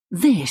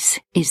This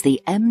is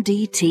the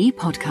MDT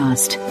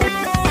podcast.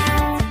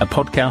 A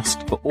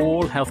podcast for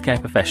all healthcare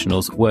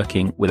professionals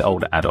working with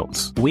older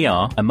adults. We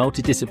are a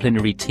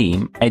multidisciplinary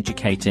team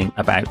educating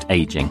about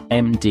ageing,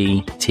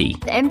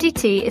 MDT. The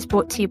MDT is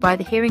brought to you by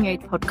the Hearing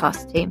Aid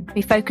podcast team.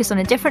 We focus on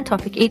a different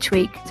topic each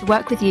week to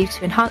work with you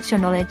to enhance your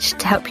knowledge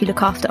to help you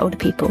look after older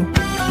people.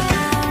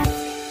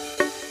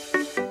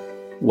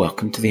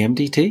 Welcome to the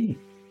MDT.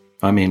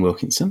 I'm Ian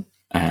Wilkinson,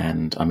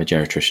 and I'm a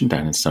geriatrician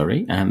down in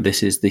Surrey, and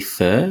this is the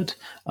third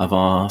of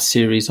our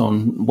series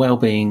on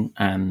wellbeing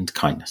and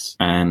kindness.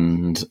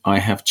 And I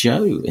have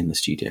Jo in the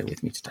studio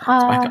with me today.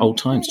 It's back at old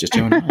times, just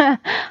Jo and I.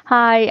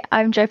 Hi,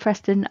 I'm Jo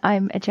Preston.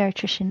 I'm a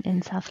geriatrician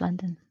in South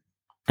London.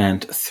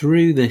 And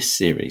through this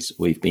series,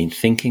 we've been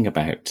thinking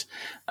about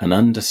an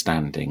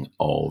understanding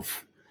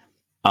of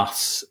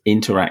us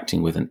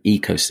interacting with an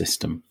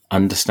ecosystem,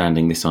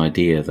 understanding this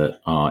idea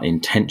that our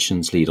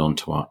intentions lead on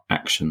to our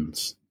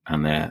actions,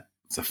 and the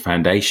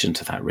foundation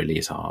to that really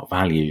is our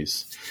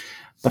values.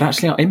 But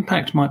actually our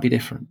impact might be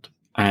different.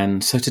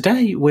 And so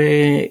today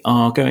we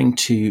are going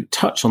to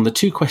touch on the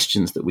two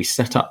questions that we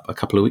set up a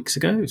couple of weeks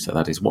ago. So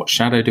that is, what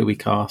shadow do we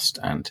cast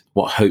and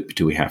what hope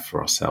do we have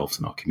for ourselves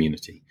and our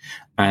community?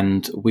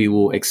 And we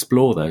will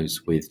explore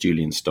those with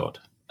Julian Stodd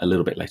a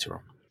little bit later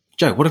on.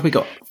 Jo, what have we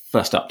got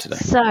first up today?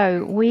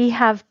 So we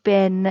have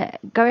been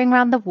going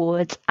around the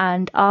wards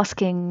and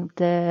asking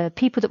the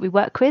people that we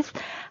work with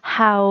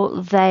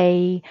how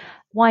they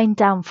wind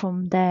down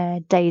from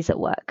their days at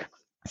work.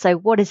 So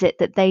what is it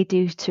that they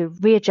do to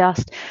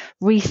readjust,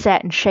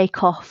 reset and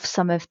shake off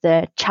some of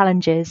the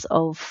challenges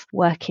of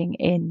working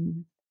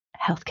in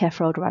healthcare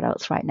for older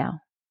adults right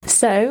now?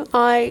 So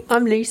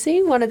I'm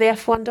Lucy, one of the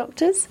F1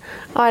 doctors.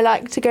 I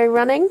like to go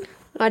running.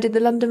 I did the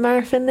London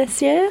Marathon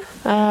this year.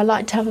 I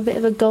like to have a bit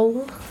of a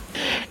goal.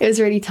 It was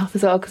really tough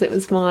as well because it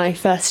was my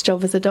first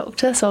job as a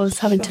doctor, so I was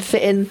having to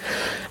fit in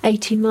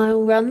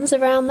 80-mile runs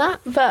around that,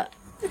 but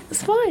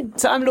it's fine.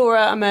 So I'm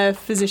Laura, I'm a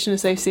physician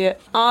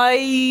associate.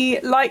 I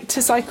like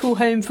to cycle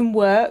home from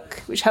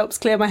work, which helps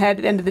clear my head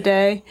at the end of the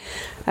day.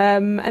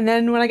 And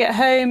then when I get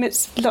home,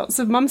 it's lots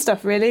of mum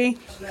stuff really.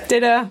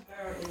 Dinner,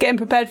 getting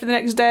prepared for the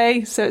next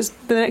day, so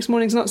the next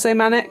morning's not so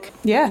manic.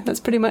 Yeah,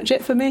 that's pretty much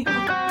it for me.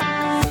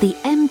 The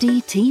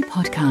MDT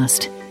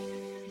podcast.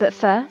 But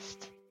first,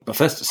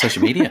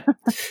 social media.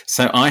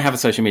 So I have a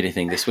social media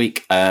thing this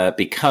week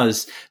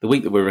because the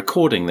week that we're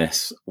recording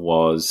this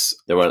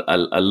there were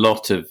a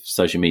lot of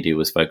social media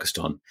was focused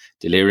on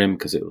delirium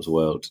because it was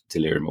World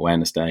Delirium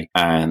Awareness Day,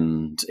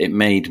 and it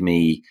made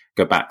me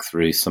go back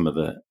through some of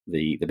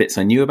the bits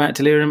I knew about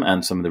delirium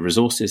and some of the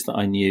resources that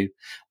I knew,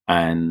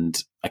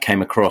 and I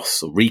came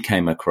across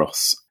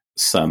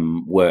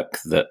some work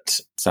that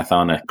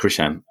Sathana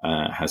Krishan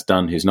has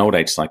done, who's an old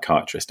age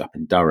psychiatrist up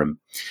in Durham.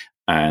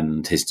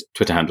 And his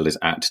Twitter handle is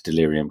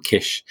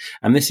 @DeliriumKish.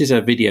 And this is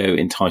a video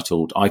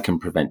entitled I Can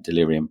Prevent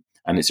Delirium.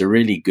 And it's a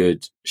really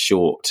good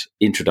short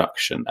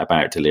introduction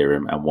about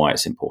delirium and why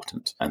it's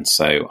important. And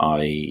so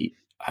I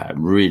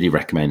really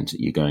recommend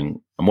you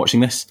going and watching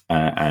this.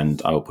 And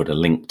I will put a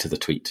link to the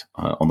tweet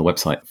on the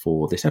website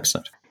for this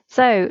episode.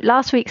 So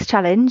last week's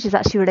challenge is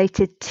actually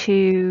related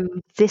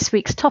to this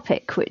week's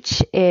topic,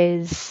 which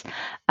is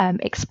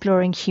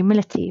exploring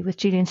humility with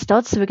Julian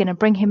Stodd. So we're going to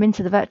bring him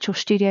into the virtual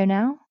studio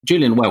now.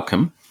 Julian,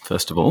 welcome,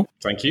 first of all.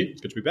 Thank you.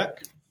 Good to be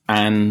back.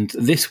 And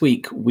this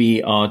week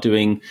we are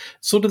doing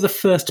sort of the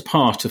first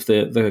part of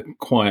the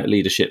quiet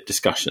leadership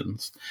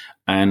discussions.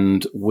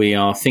 And we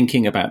are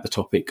thinking about the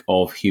topic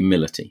of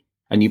humility.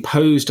 And you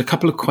posed a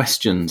couple of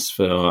questions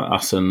for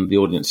us and the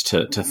audience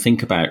to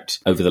think about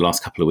over the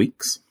last couple of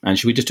weeks. And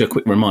should we just do a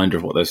quick reminder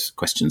of what those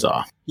questions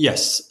are?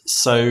 Yes.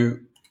 So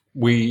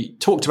we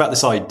talked about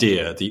this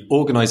idea, the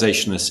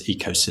organisationless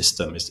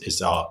ecosystem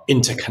is our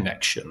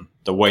interconnection,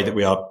 the way that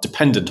we are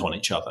dependent on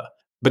each other.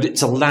 But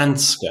it's a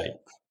landscape.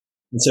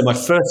 And so my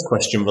first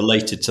question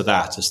related to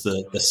that, as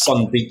the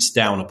sun beats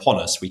down upon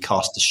us, we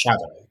cast a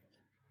shadow.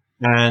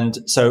 And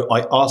so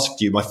I asked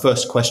you, my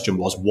first question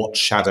was, what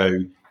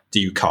shadow do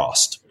you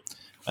cast?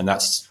 And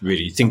that's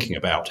really thinking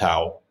about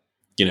how,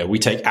 we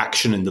take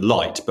action in the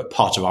light, but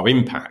part of our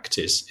impact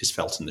is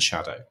felt in the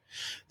shadow.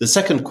 The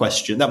second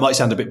question, that might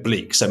sound a bit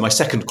bleak. So my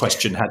second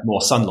question had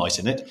more sunlight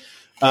in it,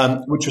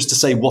 which was to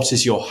say, what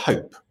is your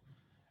hope?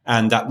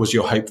 And that was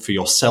your hope for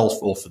yourself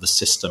or for the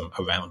system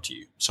around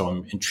you. So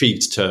I'm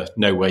intrigued to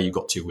know where you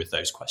got to with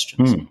those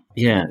questions.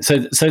 Yeah. So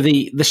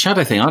the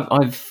shadow thing,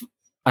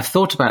 I've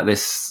thought about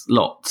this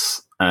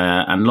lots,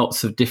 and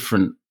lots of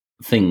different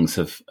things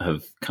have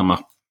come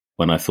up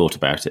when I thought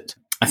about it.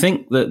 I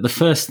think that the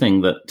first thing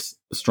that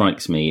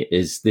strikes me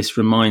is this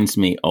reminds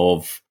me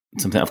of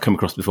something I've come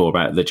across before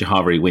about the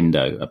Johari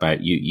window, about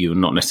you're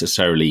not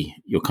necessarily,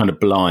 you're kind of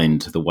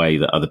blind to the way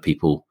that other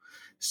people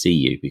see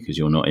you because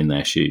you're not in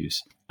their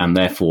shoes. And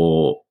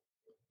therefore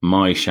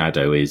my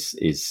shadow is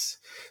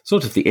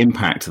sort of the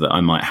impact that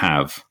I might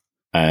have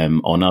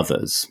on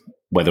others,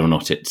 whether or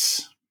not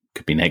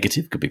could be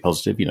negative, could be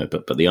positive,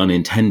 but the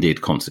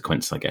unintended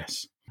consequence, I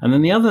guess. And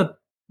then the other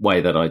way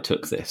that I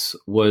took this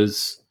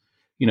was,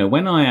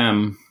 when I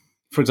am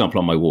for example,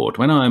 on my ward,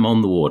 when I'm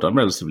on the ward, I'm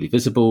relatively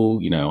visible,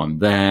 I'm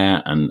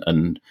there,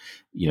 and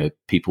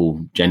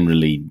people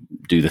generally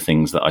do the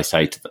things that I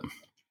say to them,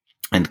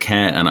 and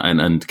care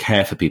and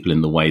care for people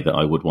in the way that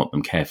I would want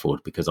them cared for,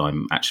 because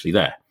I'm actually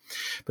there.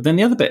 But then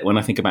the other bit, when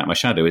I think about my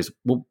shadow, is,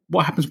 well,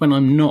 what happens when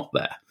I'm not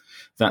there?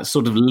 That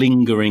sort of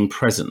lingering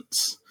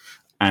presence.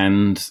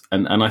 And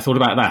I thought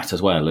about that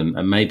as well.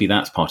 And maybe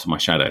that's part of my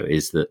shadow,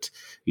 is that,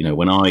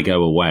 when I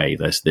go away,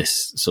 there's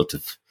this sort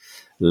of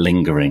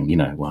lingering,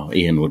 well,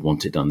 Ian would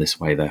want it done this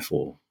way,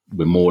 therefore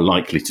we're more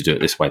likely to do it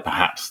this way,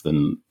 perhaps,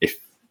 than if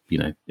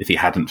he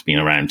hadn't been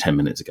around 10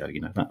 minutes ago.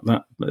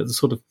 That's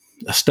sort of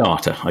a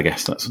starter, I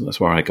guess. That's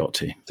where I got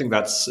to. I think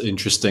that's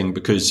interesting,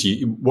 because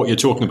what you're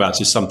talking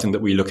about is something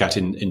that we look at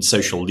in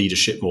social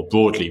leadership more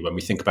broadly when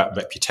we think about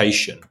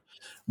reputation,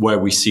 where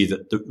we see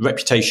that the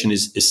reputation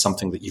is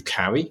something that you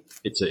carry.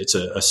 It's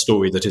a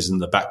story that is in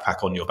the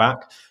backpack on your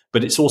back,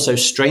 but it's also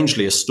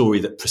strangely a story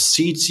that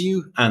precedes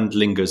you and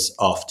lingers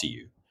after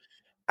you.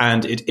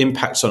 And it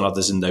impacts on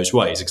others in those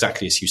ways,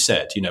 exactly as you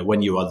said.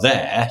 When you are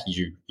there,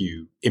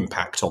 you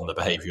impact on the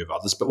behavior of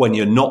others, but when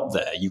you're not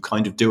there, you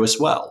kind of do as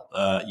well.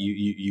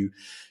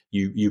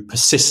 You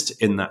persist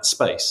in that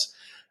space.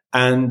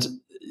 And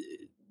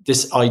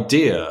this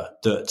idea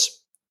that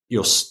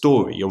your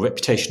story, your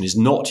reputation is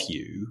not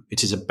you,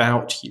 it is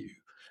about you.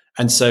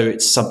 And so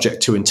it's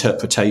subject to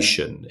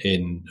interpretation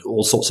in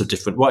all sorts of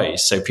different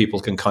ways. So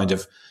people can kind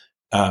of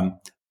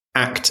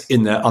act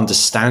in their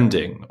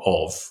understanding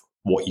of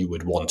what you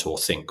would want or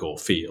think or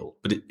feel,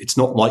 but it's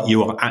not like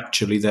you are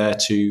actually there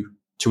to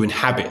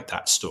inhabit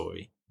that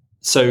story.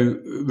 So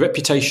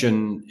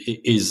reputation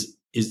is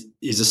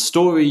a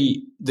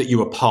story that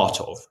you are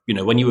part of.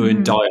 When you are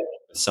in dialogue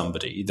with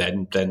somebody,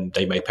 then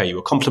they may pay you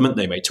a compliment,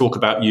 they may talk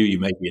about you, you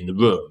may be in the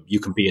room,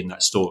 you can be in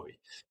that story.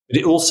 But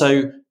it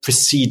also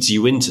precedes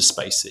you into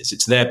spaces.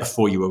 It's there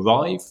before you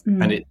arrive,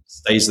 and it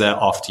stays there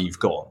after you've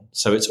gone.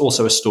 So it's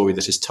also a story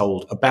that is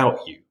told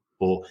about you,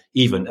 or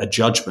even a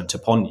judgment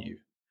upon you.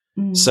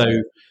 So,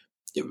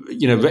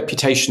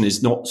 reputation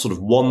is not sort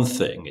of one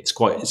thing. It's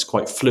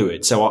quite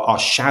fluid. So our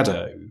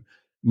shadow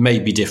may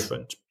be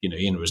different.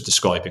 Ian was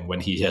describing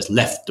when he has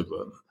left the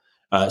room.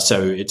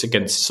 So it's,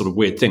 again, this sort of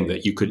weird thing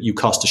that you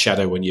cast a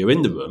shadow when you're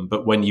in the room,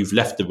 but when you've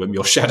left the room,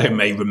 your shadow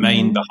may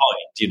remain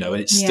behind,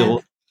 and it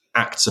still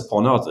acts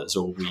upon others,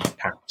 or we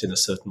act in a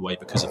certain way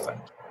because of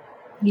that.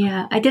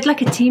 Yeah, I did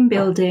like a team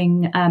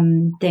building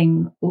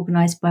thing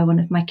organised by one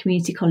of my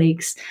community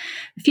colleagues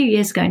a few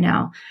years ago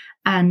now.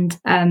 And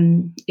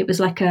it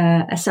was like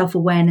a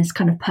self-awareness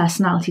kind of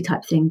personality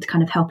type thing to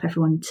kind of help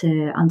everyone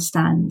to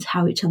understand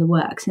how each other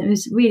works. And it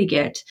was really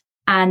good.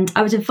 And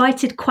I was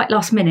invited quite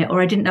last minute,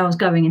 or I didn't know I was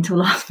going until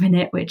last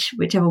minute,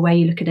 whichever way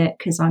you look at it,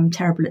 because I'm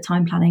terrible at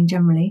time planning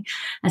generally,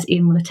 as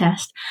Ian will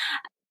attest.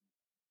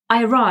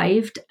 I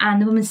arrived and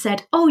the woman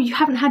said, "Oh, you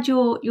haven't had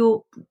your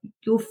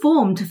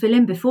form to fill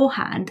in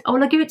beforehand. Oh,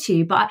 well, I'll give it to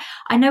you. But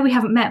I know we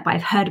haven't met, but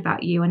I've heard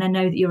about you and I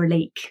know that you're a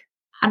leak."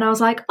 And I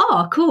was like,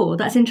 "Oh, cool.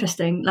 That's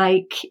interesting."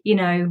 Like,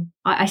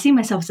 I see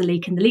myself as a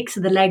leak, and the leaks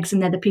are the legs,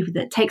 and they're the people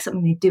that take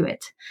something, they do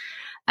it.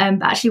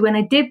 But actually, when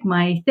I did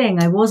my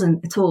thing, I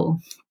wasn't at all.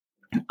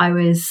 I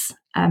was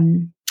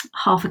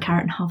half a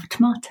carrot and half a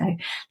tomato.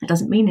 That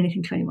doesn't mean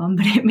anything to anyone,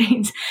 but it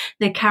means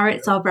the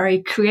carrots are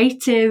very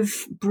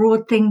creative,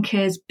 broad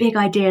thinkers, big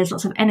ideas,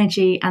 lots of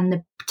energy, and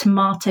the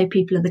tomato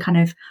people are the kind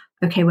of,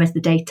 okay, where's the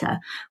data?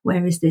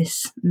 Where is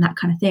this? And that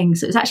kind of thing.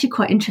 So it was actually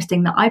quite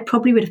interesting that I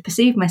probably would have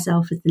perceived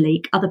myself as the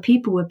leak. Other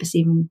people were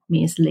perceiving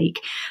me as the leak,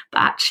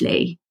 but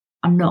actually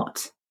I'm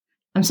not.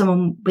 I'm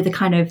someone with a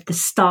kind of the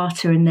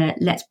starter and the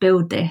let's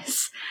build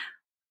this.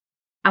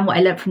 And what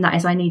I learned from that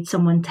is I need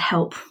someone to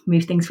help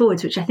move things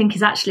forwards, which I think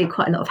is actually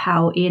quite a lot of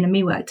how Ian and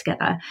me work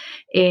together,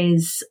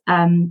 is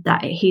that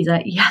he's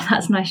like, "Yeah,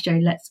 that's nice, Joe.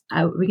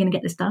 We're going to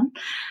get this done."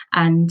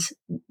 And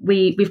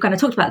we've kind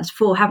of talked about this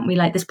before, haven't we?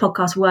 Like, this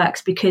podcast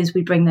works because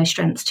we bring those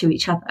strengths to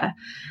each other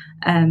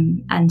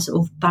and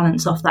sort of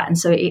balance off that. And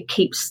so it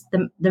keeps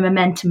the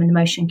momentum and the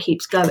motion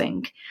keeps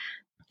going,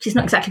 which is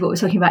not exactly what we're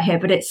talking about here,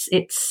 but it's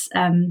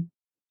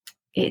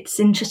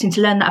interesting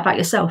to learn that about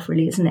yourself,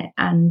 really, isn't it?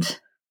 And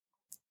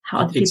how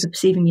other people are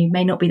perceiving you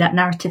may not be that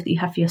narrative that you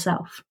have for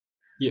yourself.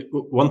 Yeah,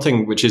 one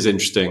thing which is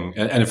interesting,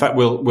 and in fact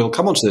we'll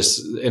come on to this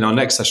in our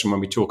next session when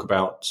we talk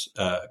about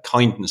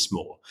kindness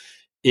more,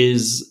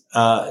 is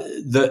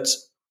that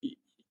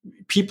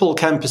people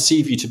can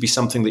perceive you to be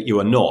something that you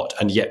are not,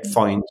 and yet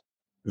find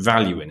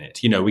value in it.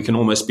 We can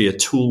almost be a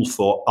tool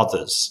for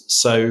others.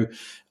 So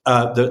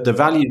the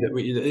value that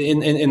we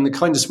in the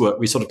kindness work,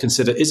 we sort of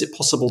consider: is it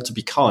possible to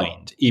be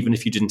kind even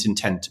if you didn't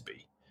intend to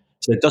be?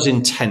 So does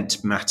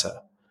intent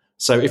matter?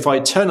 So if I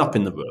turn up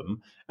in the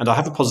room and I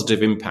have a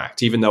positive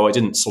impact, even though I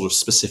didn't sort of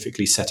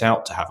specifically set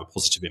out to have a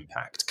positive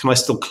impact, can I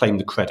still claim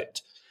the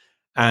credit?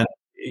 And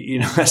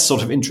that's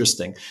sort of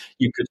interesting.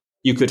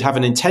 You could have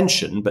an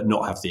intention but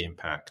not have the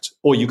impact,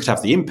 or you could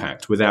have the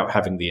impact without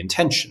having the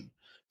intention.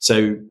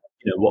 So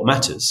what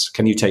matters?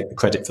 Can you take the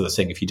credit for the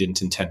thing if you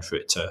didn't intend for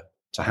it to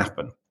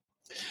happen?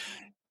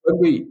 When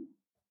we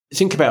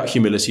think about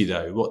humility,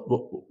 though,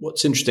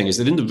 what's interesting is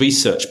that in the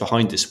research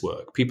behind this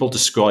work, people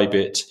describe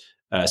it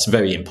as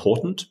very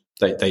important.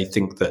 They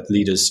think that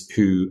leaders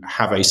who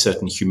have a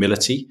certain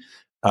humility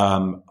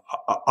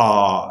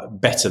are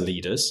better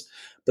leaders,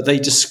 but they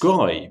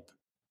describe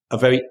a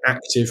very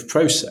active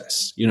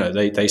process.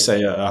 They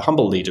say a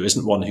humble leader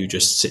isn't one who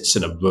just sits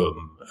in a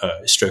room,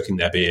 stroking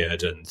their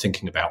beard and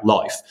thinking about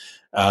life.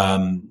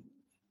 I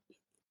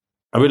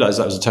realised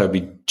that was a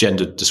terribly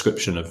gendered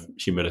description of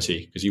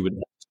humility, because you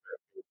wouldn't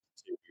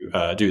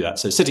do that.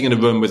 So sitting in a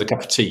room with a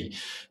cup of tea,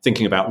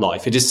 thinking about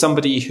life, it is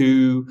somebody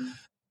who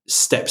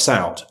steps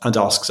out and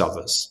asks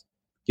others,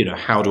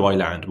 how do I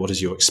land? What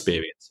is your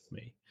experience of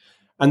me?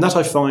 And that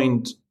I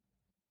find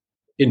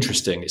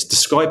interesting. It's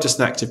described as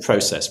an active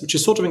process, which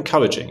is sort of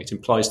encouraging. It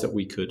implies that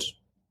we could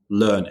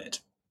learn it.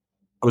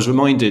 I was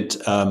reminded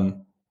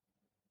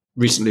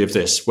recently of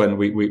this when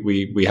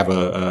we have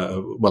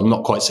a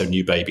not quite so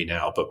new baby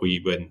now, but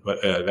when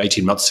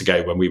 18 months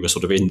ago, when we were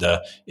sort of in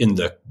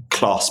the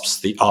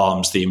clasps, the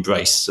arms, the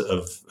embrace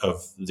of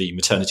the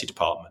maternity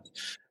department,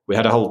 we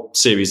had a whole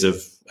series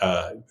of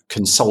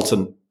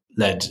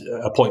consultant-led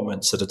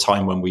appointments at a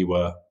time when we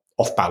were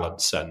off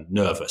balance and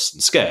nervous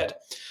and scared.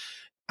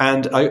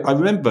 And I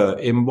remember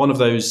in one of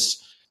those,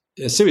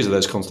 a series of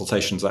those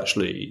consultations,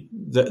 actually,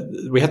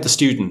 we had the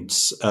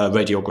students,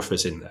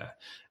 radiographers in there.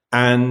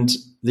 And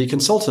the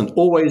consultant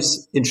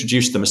always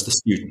introduced them as the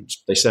student.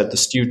 They said, the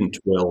student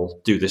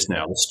will do this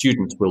now, the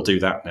student will do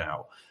that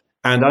now.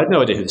 And I had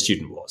no idea who the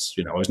student was.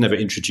 I was never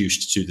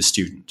introduced to the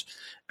student.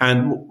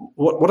 And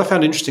what I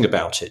found interesting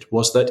about it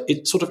was that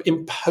it sort of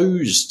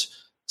imposed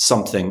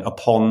something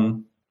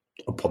upon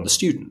the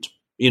student.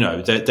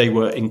 They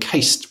were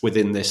encased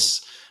within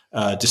this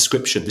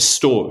description, this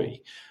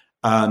story,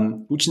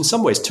 which in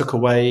some ways took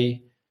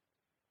away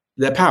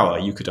their power,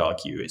 you could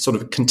argue. It sort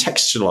of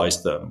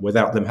contextualized them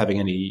without them having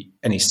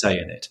any say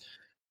in it.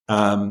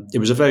 It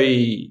was a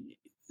very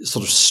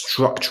sort of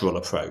structural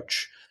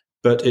approach,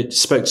 but it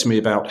spoke to me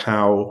about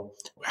how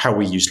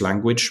we use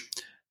language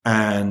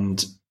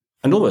and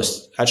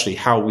almost actually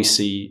how we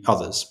see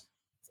others.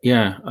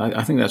 Yeah,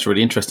 I think that's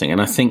really interesting.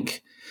 And I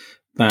think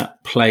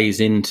that plays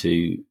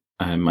into,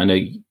 I know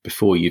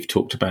before you've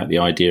talked about the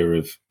idea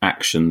of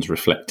actions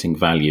reflecting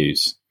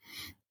values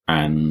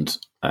and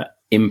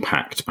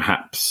impact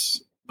perhaps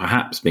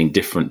being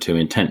different to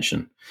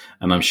intention.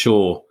 And I'm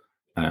sure,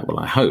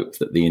 I hope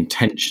that the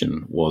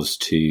intention was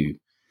to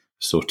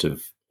sort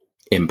of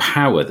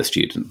empower the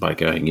student by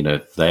going,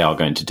 they are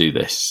going to do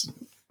this,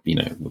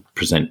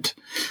 present,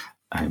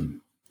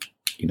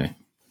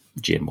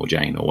 Jim or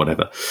Jane or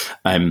whatever.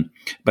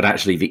 But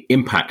actually the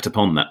impact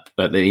upon that,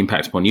 the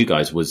impact upon you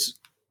guys was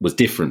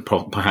different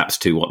perhaps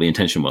to what the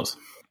intention was.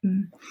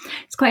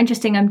 It's quite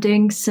interesting. I'm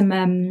doing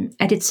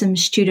I did some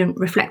student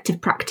reflective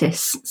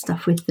practice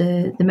stuff with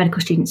the medical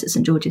students at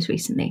St George's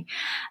recently.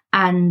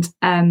 And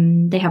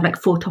they have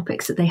like 4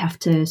 topics that they have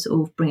to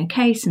sort of bring a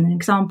case and an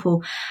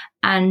example.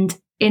 And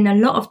in a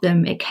lot of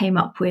them, it came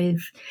up with,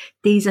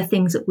 these are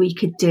things that we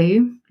could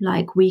do.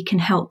 Like, we can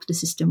help the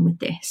system with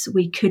this.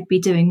 We could be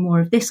doing more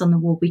of this on the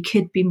ward. We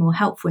could be more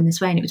helpful in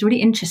this way. And it was really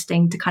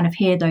interesting to kind of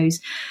hear those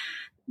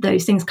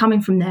things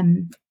coming from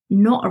them,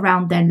 not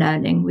around their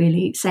learning,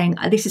 really saying,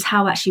 this is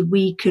how actually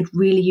we could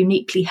really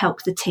uniquely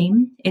help the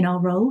team in our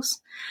roles.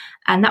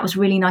 And that was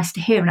really nice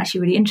to hear and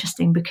actually really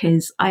interesting,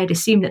 because I had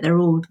assumed that they're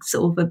all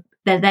sort of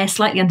they're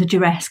slightly under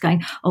duress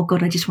going, oh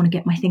God, I just want to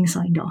get my thing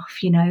signed off,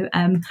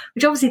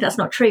 which obviously that's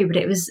not true, but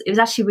it was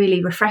actually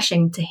really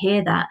refreshing to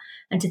hear that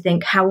and to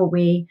think, how are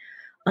we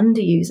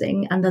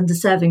underusing and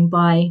underserving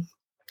by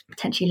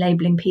potentially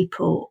labeling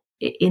people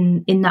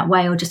in that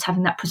way, or just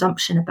having that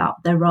presumption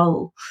about their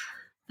role,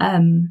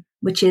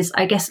 which is,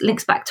 I guess,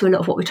 links back to a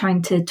lot of what we're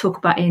trying to talk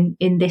about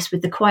in this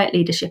with the quiet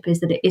leadership,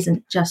 is that it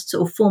isn't just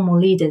sort of formal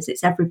leaders,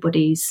 it's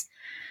everybody's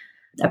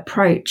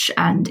approach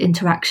and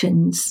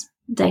interactions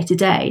day to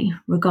day,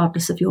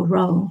 regardless of your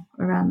role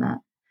around that.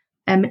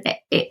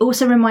 It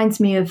also reminds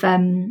me of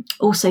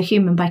Also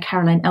Human by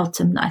Caroline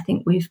Eltham, that I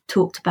think we've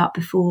talked about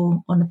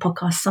before on the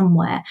podcast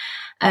somewhere.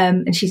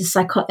 And she's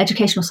a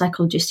educational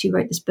psychologist who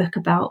wrote this book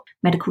about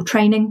medical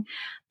training.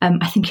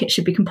 I think it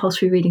should be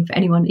compulsory reading for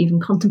anyone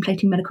even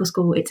contemplating medical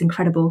school. It's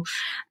incredible.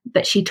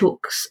 But she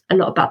talks a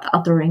lot about the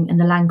othering and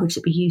the language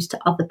that we use to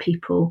other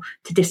people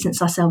to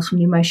distance ourselves from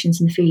the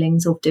emotions and the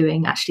feelings of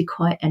doing actually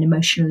quite an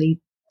emotionally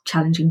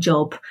challenging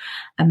job,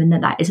 and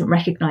that isn't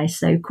recognised.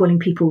 So calling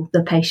people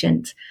the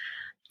patient,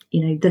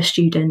 the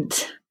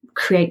student,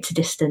 creates a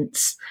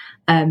distance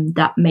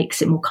that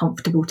makes it more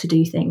comfortable to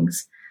do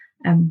things,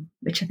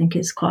 which I think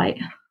is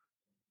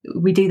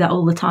we do that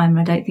all the time, and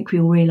I don't think we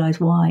all realise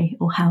why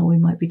or how we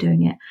might be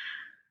doing it.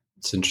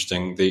 It's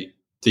interesting. At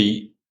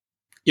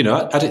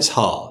its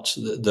heart,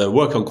 the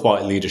work on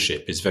quiet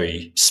leadership is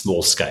very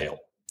small scale.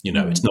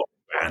 It's not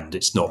grand,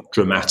 it's not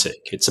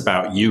dramatic. It's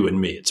about you and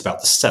me. It's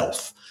about the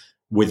self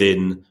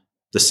within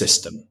the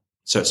system.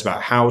 So it's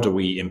about, how do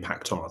we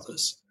impact on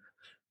others?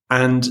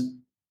 And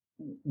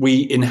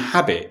we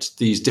inhabit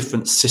these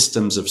different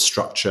systems of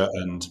structure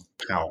and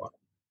power.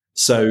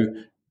 So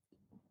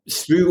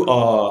through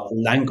our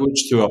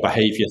language, through our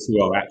behavior,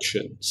 through our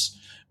actions,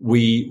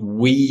 we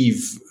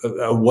weave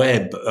a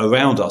web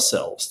around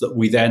ourselves that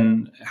we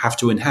then have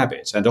to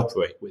inhabit and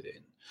operate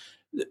within.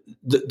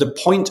 The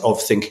point of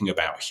thinking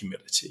about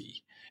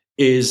humility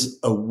is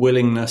a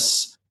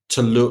willingness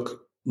to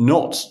look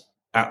not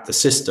at the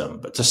system,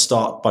 but to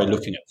start by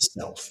looking at the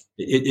self.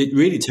 It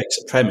really takes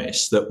a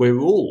premise that we're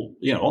all,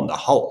 on the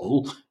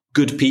whole,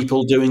 good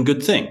people doing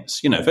good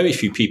things. Very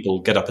few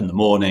people get up in the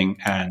morning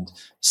and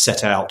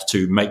set out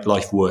to make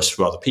life worse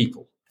for other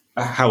people.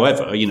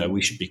 However,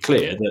 we should be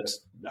clear that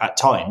at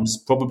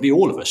times, probably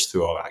all of us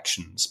through our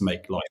actions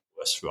make life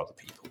worse for other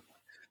people.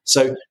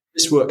 So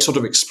this work sort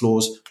of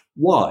explores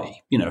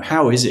why,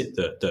 how is it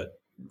that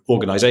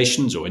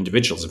organizations or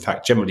individuals, in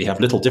fact, generally have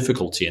little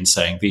difficulty in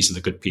saying these are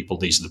the good people,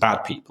 these are the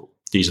bad people,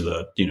 these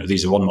are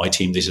these are on my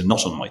team, these are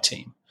not on my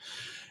team.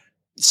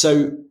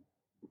 So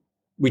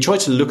we try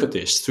to look at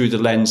this through the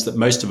lens that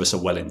most of us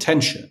are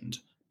well-intentioned,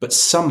 but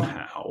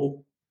somehow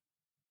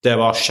there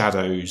are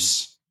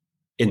shadows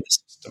in the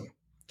system.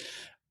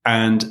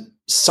 And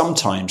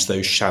sometimes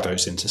those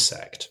shadows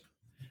intersect.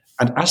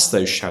 And as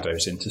those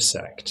shadows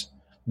intersect,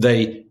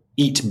 they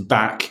eat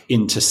back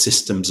into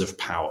systems of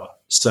power.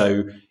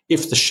 So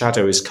if the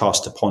shadow is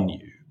cast upon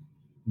you,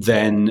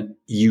 then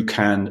you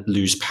can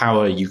lose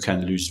power, you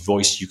can lose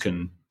voice, you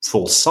can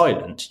fall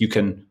silent, you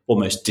can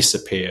almost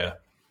disappear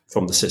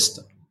from the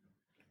system.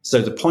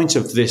 So the point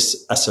of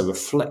this as a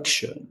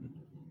reflection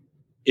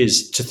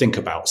is to think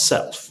about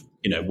self.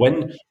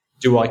 When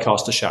do I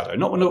cast a shadow?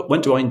 Not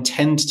when do I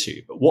intend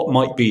to, but what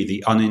might be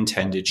the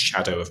unintended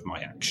shadow of my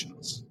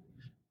actions?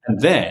 And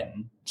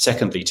then,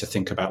 secondly, to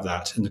think about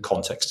that in the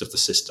context of the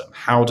system.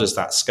 How does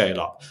that scale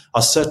up?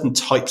 Are certain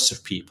types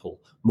of people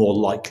more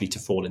likely to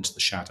fall into the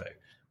shadow?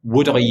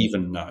 Would I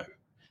even know?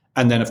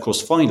 And then, of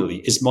course, finally,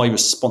 is my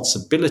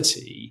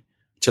responsibility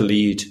to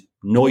lead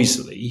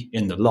noisily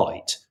in the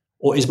light,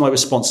 or is my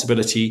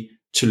responsibility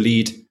to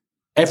lead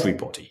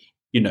everybody?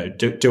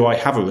 Do I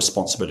have a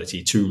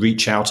responsibility to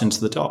reach out into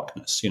the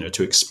darkness,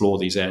 to explore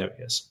these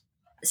areas?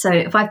 So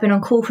if I've been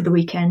on call for the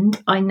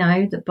weekend, I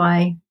know that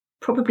by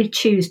probably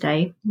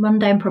Tuesday,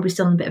 Monday, I'm probably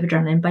still on a bit of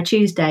adrenaline. By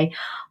Tuesday,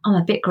 I'm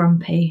a bit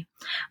grumpy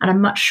and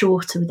I'm much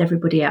shorter with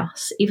everybody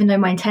else. Even though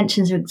my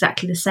intentions are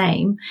exactly the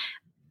same,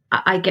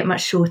 I get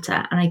much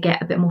shorter and I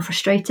get a bit more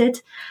frustrated.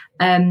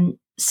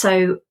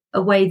 So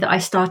a way that I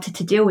started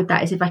to deal with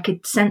that is if I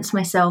could sense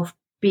myself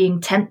being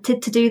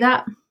tempted to do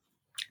that,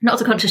 not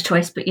as a conscious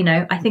choice, but,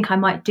 I think I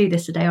might do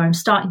this today, or I'm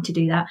starting to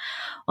do that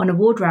on a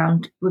ward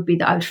round, would be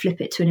that I would flip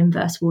it to an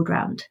inverse ward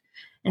round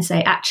and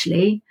say,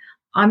 actually,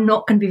 I'm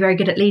not going to be very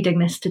good at leading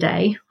this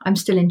today. I'm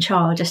still in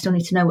charge. I still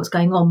need to know what's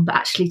going on. But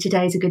actually,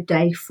 today is a good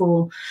day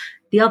for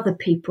the other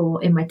people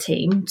in my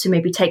team to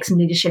maybe take some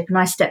leadership, and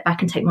I step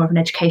back and take more of an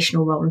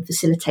educational role and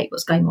facilitate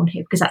what's going on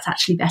here, because that's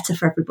actually better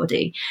for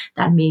everybody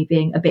than me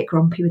being a bit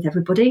grumpy with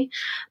everybody.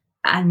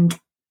 And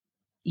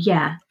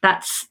yeah,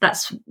 that's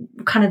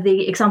kind of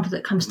the example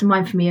that comes to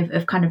mind for me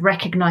of kind of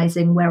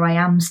recognizing where I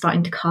am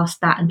starting to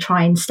cast that and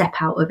try and step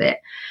out of it.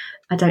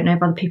 I don't know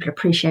if other people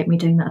appreciate me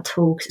doing that at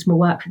all because it's more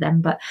work for them,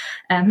 but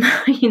I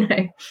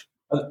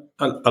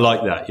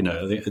like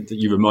that.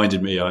 You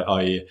reminded me.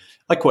 I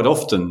quite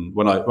often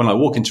when I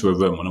walk into a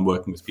room when I'm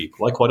working with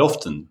people, I quite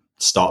often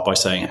start by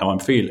saying how I'm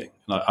feeling.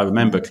 And I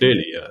remember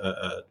clearly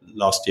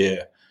last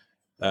year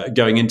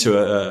going into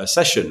a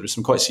session with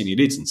some quite senior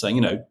leaders and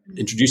saying,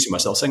 introducing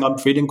myself, saying I'm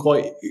feeling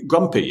quite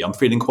grumpy, I'm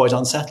feeling quite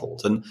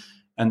unsettled, and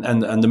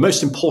the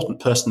most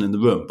important person in the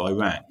room by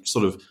rank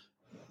sort of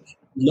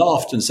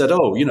laughed and said,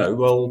 "Oh,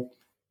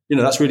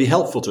 that's really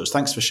helpful to us.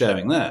 Thanks for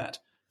sharing that."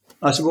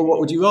 I said, "Well, what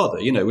would you rather?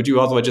 Would you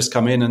rather I just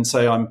come in and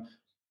say I'm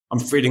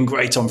feeling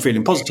great, I'm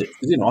feeling positive?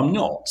 Because, I'm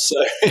not.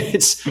 So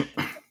it's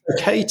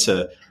okay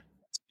to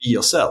be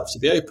yourself, to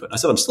be open." I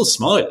said, "I'm still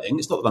smiling.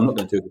 It's not that I'm not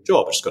going to do a good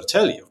job. I just got to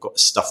tell you, I've got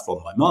this stuff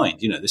on my mind.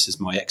 This is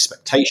my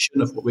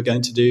expectation of what we're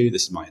going to do.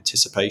 This is my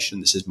anticipation.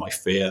 This is my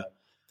fear."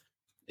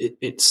 There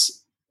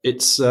is a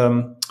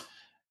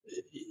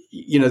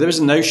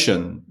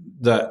notion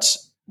that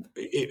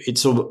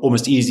it's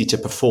almost easy to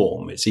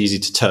perform. It's easy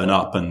to turn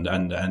up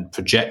and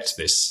project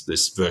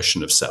this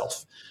version of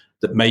self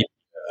that may be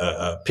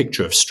a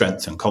picture of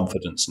strength and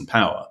confidence and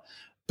power.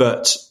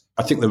 But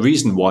I think the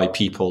reason why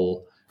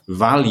people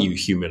value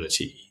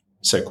humility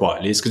so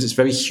quietly is because it's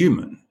very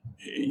human,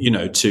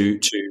 to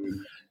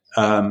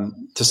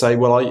say,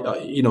 well,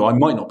 I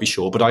might not be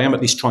sure, but I am at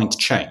least trying to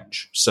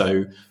change.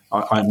 So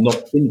I'm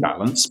not in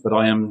balance, but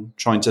I am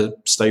trying to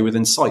stay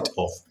within sight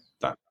of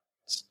that.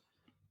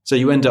 So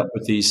you end up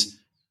with these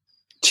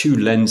two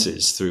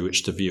lenses through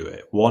which to view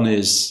it. One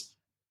is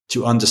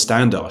to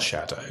understand our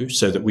shadow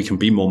so that we can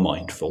be more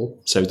mindful,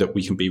 so that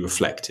we can be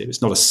reflective.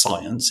 It's not a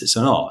science, it's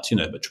an art,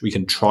 but we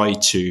can try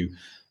to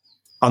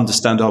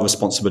understand our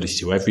responsibility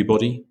to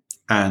everybody,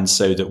 and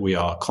so that we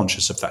are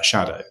conscious of that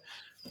shadow.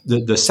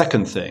 The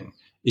second thing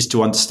is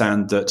to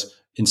understand that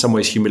in some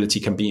ways humility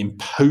can be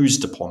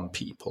imposed upon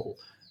people.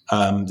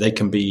 They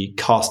can be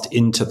cast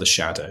into the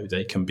shadow.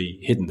 They can be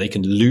hidden. They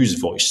can lose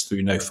voice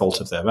through no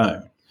fault of their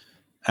own.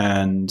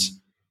 And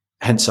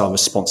hence our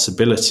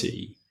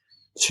responsibility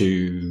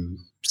to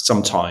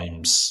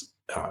sometimes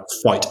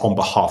fight on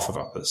behalf of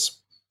others.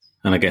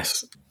 And I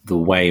guess the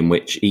way in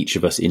which each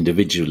of us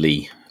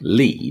individually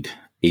lead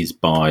is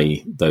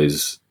by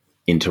those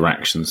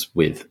interactions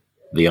with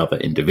the other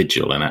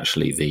individual. And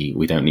actually,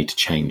 we don't need to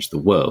change the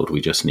world.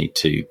 We just need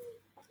to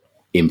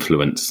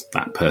influence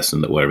that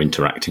person that we're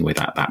interacting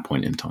with at that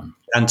point in time.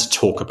 And to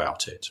talk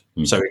about it.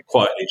 So in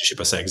quiet leadership,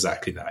 I say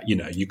exactly that.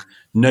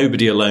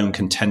 Nobody alone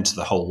can tend to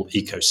the whole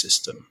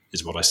ecosystem,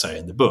 is what I say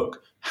in the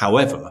book.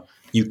 However,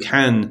 you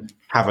can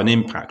have an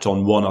impact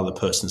on one other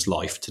person's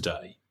life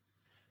today.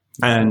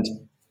 And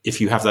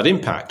if you have that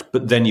impact,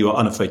 but then you are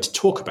unafraid to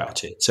talk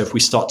about it. So if we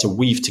start to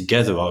weave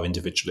together our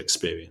individual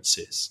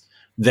experiences,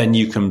 then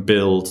you can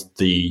build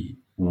the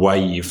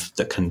wave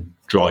that can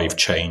drive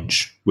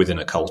change within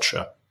a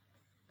culture.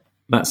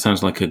 That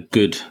sounds like a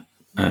good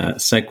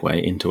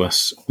segue into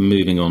us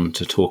moving on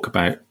to talk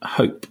about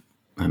hope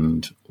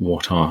and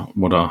what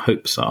our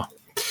hopes are.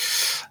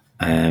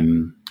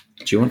 Do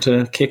you want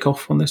to kick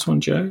off on this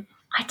one, Jo?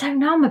 I don't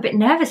know. I'm a bit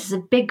nervous. It's a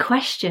big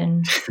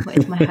question. What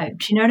is my hope?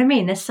 Do you know what I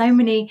mean? There's so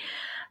many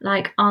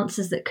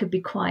answers that could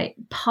be quite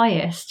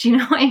pious. Do you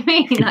know what I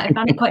mean? I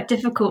found it quite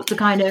difficult to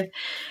kind of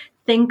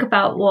think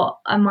about what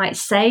I might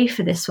say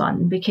for this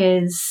one,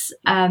 because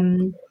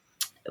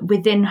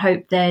within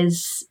hope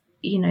there's,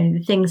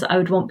 the things that I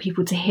would want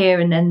people to hear,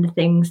 and then the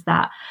things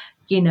that,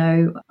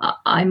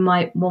 I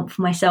might want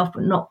for myself,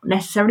 but not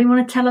necessarily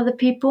want to tell other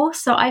people.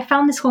 So I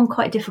found this one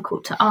quite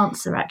difficult to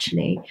answer,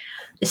 actually,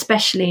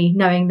 especially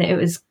knowing that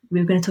we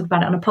were going to talk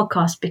about it on a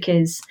podcast,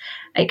 because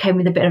it came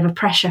with a bit of a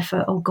pressure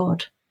for, oh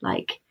God,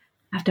 I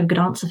have to have a good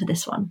answer for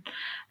this one.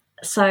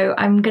 So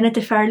I'm going to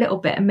defer a little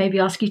bit and maybe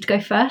ask you to go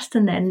first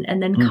and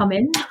then come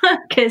in,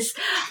 because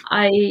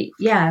I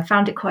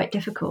found it quite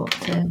difficult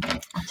to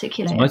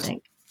articulate, I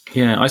think.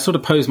 Yeah, I sort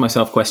of pose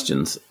myself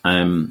questions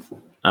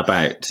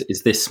about,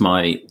 is this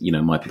my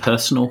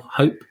personal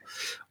hope,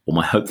 or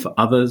my hope for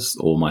others,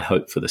 or my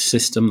hope for the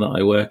system that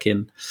I work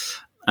in?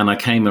 And I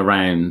came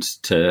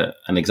around to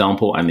an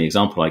example, and the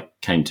example I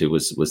came to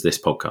was this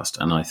podcast.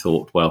 And I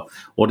thought, well,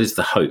 what is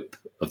the hope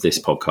of this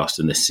podcast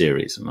and this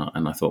series?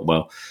 And I thought,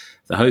 well,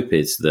 the hope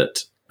is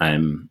that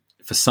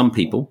for some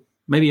people,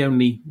 maybe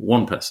only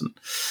one person,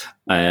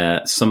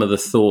 some of the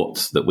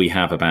thoughts that we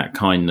have about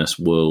kindness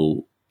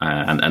will,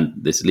 and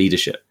this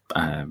leadership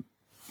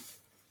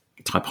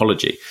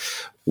typology,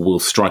 will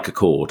strike a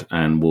chord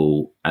and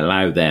will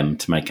allow them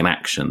to make an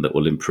action that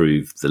will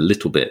improve the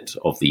little bit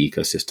of the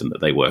ecosystem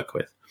that they work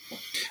with.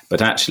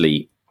 But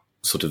actually,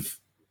 sort of,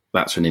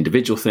 that's an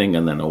individual thing.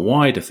 And then a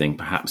wider thing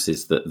perhaps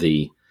is that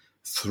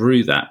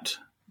through that,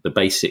 the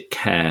basic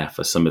care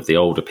for some of the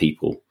older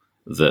people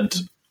that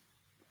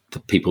the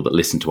people that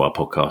listen to our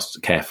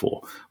podcast care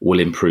for will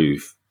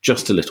improve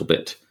just a little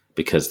bit,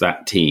 because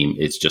that team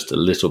is just a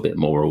little bit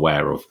more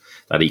aware of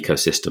that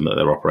ecosystem that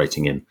they're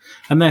operating in,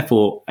 and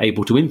therefore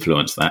able to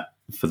influence that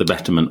for the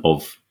betterment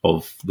of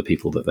the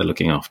people that they're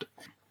looking after.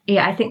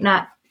 Yeah, I think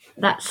that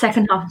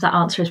second half of that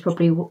answer is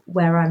probably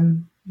where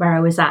I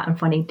was at, and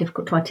finding it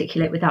difficult to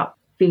articulate without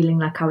feeling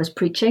like I was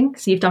preaching.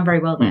 So you've done very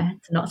well there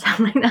to not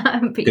sound like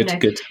that. But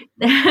good.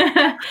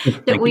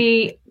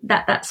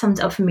 that sums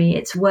it up for me.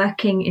 It's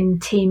working in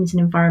teams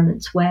and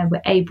environments where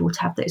we're able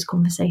to have those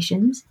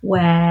conversations,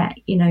 where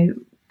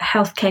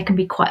healthcare can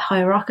be quite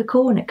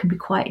hierarchical, and it can be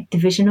quite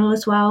divisional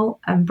as well,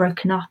 and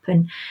broken up.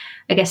 And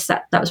I guess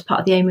that was part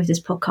of the aim of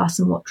this podcast,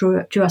 and what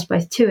drew us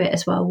both to it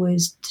as well,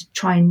 was to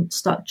try and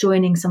start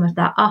joining some of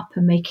that up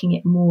and making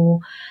it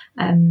more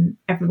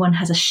everyone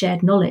has a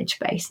shared knowledge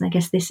base. And I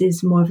guess this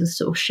is more of the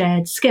sort of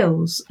shared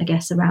skills, I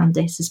guess, around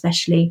this,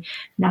 especially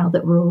now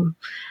that we're all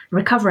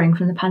recovering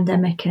from the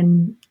pandemic,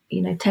 and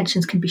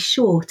tensions can be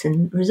short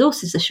and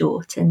resources are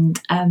short, and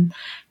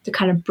to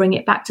kind of bring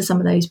it back to some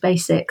of those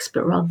basics,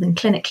 but rather than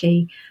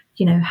clinically,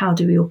 how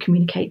do we all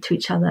communicate to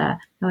each other?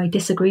 No, I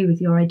disagree with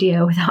your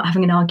idea without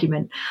having an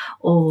argument,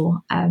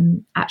 or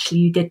actually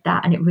you did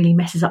that and it really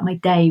messes up my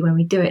day when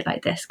we do it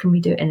like this. Can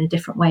we do it in a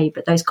different way?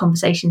 But those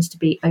conversations to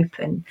be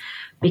open,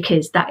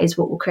 because that is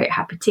what will create a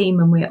happy team,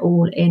 and we're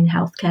all in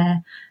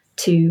healthcare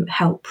to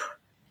help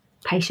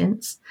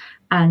patients.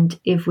 And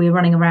if we're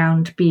running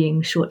around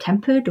being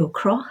short-tempered or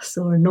cross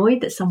or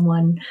annoyed that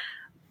someone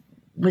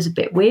was a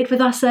bit weird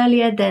with us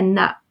earlier, then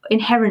that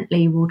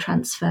inherently will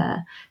transfer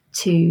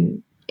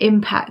to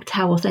impact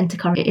how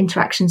authentic our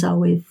interactions are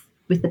with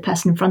the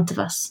person in front of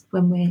us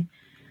when we're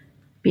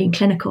being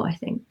clinical, I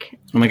think.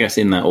 And I guess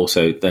in that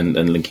also, then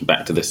linking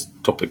back to this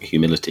topic of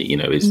humility,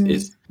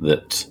 is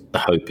that the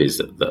hope is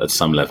that at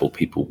some level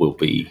people will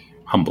be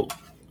humble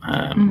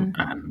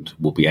and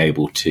will be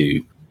able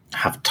to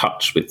have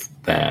touch with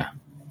their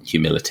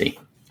humility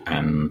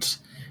and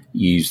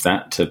use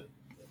that to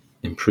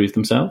improve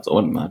themselves,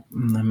 or not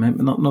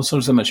sort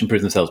of so much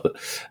improve themselves, but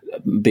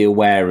be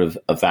aware of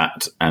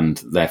that, and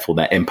therefore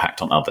their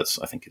impact on others,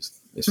 I think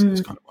is kind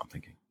of what I'm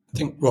thinking. I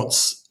think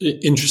what's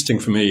interesting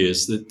for me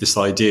is that this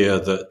idea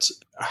that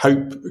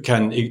hope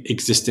can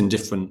exist in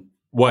different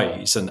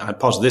ways, and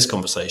part of this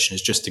conversation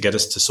is just to get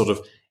us to sort of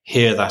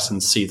hear that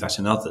and see that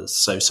in others.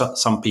 So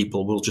some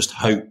people will just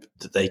hope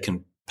that they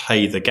can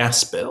pay the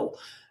gas bill,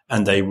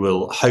 and they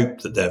will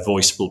hope that their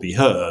voice will be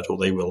heard, or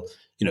they will,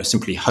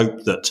 simply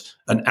hope that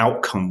an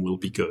outcome will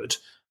be good.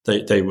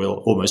 They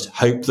will almost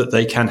hope that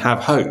they can have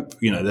hope.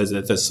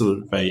 There's sort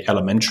of very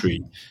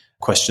elementary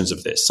questions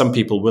of this. Some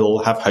people will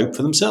have hope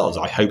for themselves.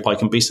 I hope I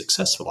can be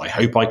successful. I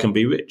hope I can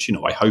be rich.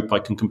 I hope I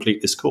can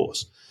complete this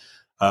course.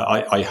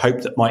 I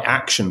hope that my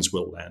actions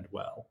will land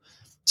well.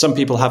 Some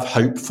people have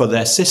hope for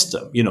their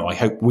system. I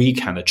hope we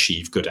can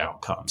achieve good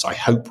outcomes. I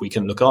hope we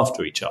can look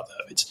after each other.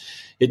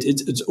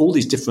 It's all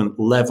these different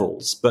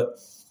levels, but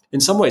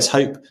in some ways,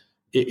 hope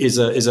is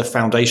a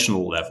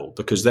foundational level,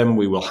 because then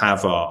we will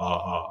have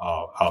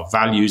our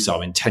values,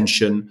 our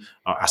intention,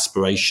 our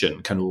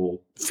aspiration can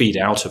all feed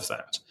out of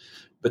that.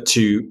 But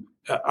to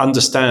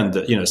understand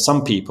that,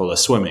 some people are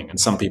swimming and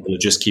some people are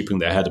just keeping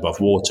their head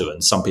above water,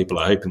 and some people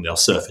are hoping they'll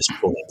surface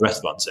before their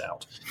breath runs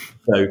out.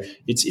 So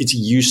it's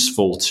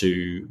useful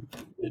to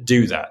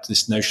do that.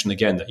 This notion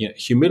again that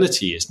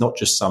humility is not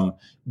just some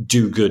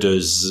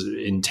do-gooder's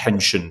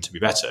intention to be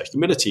better.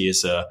 Humility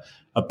is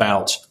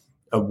about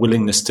a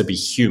willingness to be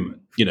human.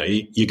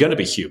 You're going to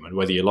be human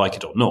whether you like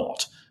it or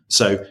not.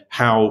 So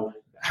how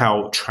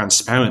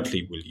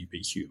transparently will you be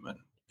human?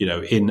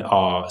 In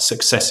our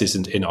successes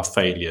and in our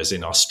failures,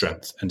 in our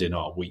strength and in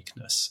our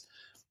weakness.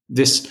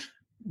 This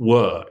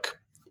work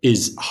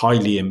is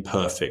highly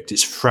imperfect.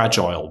 It's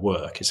fragile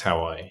work is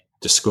how I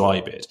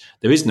describe it.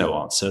 There is no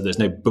answer. There's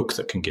no book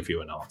that can give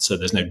you an answer.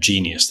 There's no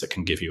genius that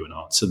can give you an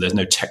answer. There's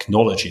no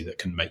technology that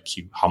can make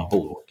you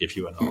humble or give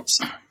you an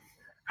answer.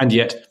 And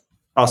yet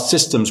our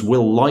systems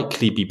will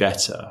likely be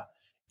better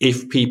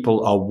if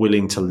people are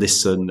willing to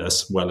listen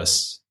as well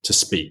as to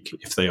speak,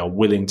 if they are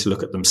willing to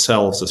look at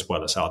themselves as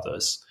well as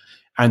others,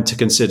 and to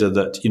consider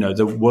that,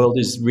 the world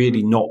is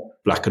really not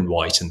black and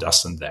white and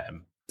us and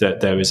them.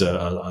 That there is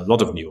a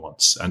lot of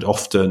nuance, and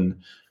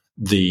often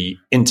the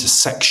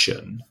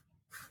intersection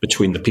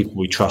between the people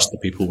we trust, the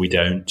people we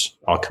don't,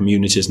 our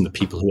communities and the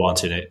people who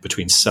aren't in it,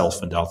 between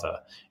self and other,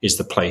 is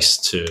the place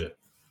to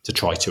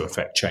try to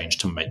affect change,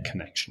 to make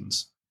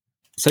connections.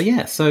 So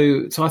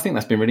I think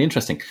that's been really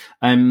interesting.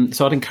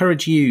 So I'd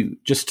encourage you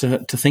just to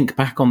think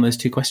back on those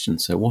two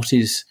questions. So what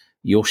is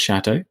your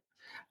shadow,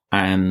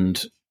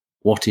 and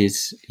what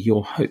is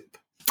your hope?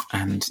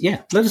 And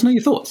let us know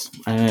your thoughts.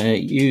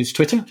 Use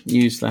Twitter,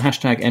 use the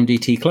hashtag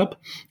MDT Club,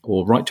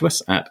 or write to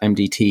us at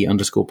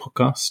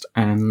MDT_podcast,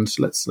 and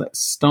let's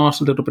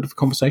start a little bit of a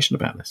conversation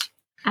about this.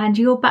 And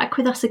you're back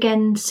with us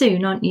again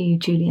soon, aren't you,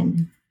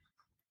 Julian?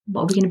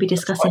 What are we going to be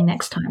discussing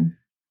next time?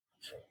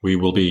 We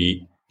will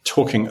be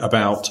talking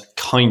about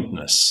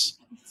kindness,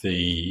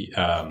 the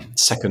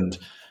second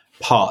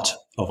part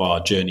of our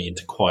journey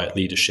into quiet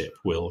leadership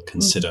will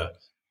consider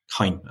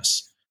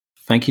kindness.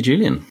 Thank you,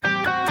 Julian.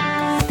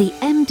 The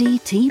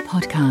MDT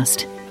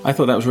Podcast. I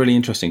thought that was really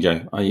interesting,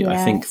 Jo.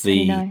 I think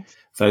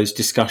those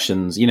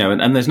discussions,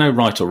 and there's no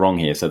right or wrong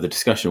here. So the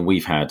discussion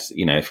we've had,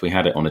 if we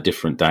had it on a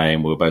different day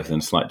and we were both in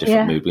a slightly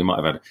different mood, we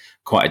might have had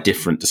quite a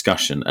different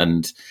discussion.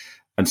 And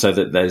so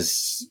that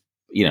there's,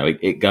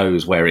 it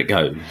goes where it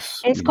goes.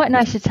 It's quite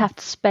nice to have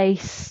the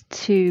space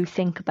to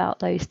think about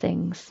those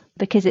things,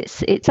 because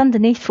it's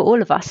underneath for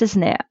all of us,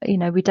 isn't it?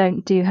 We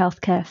don't do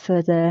healthcare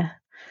for the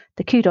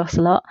kudos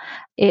a lot.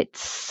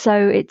 It's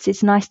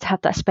nice to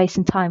have that space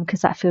and time,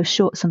 because that feels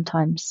short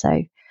sometimes. So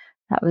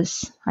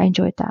I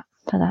enjoyed that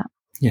for that.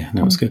 Yeah,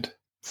 that was good.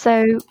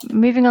 So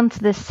moving on to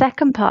the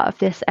second part of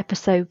this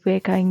episode, we're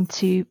going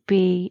to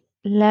be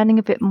learning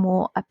a bit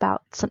more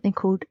about something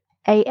called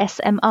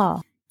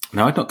ASMR.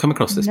 No, I'd not come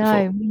across this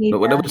before.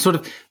 But sort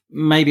of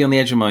maybe on the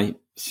edge of my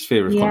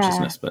sphere of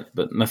consciousness,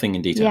 but nothing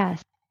in detail.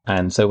 Yes.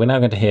 And so we're now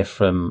going to hear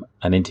from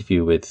an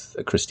interview with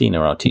Christina,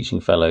 our teaching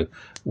fellow,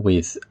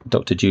 with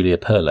Dr. Julia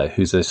Perlow,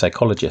 who's a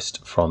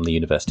psychologist from the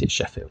University of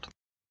Sheffield.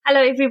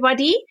 Hello,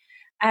 everybody.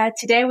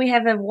 Today we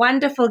have a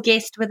wonderful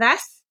guest with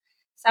us,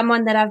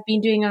 someone that I've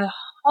been doing a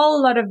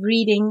whole lot of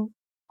reading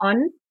on.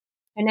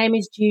 Her name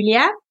is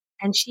Julia,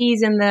 and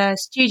she's in the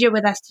studio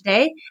with us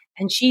today,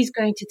 and she's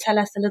going to tell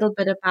us a little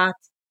bit about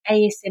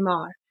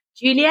ASMR.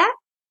 Julia,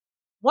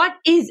 what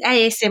is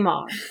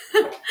ASMR?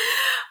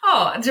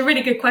 Oh, it's a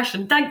really good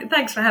question.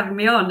 Thanks for having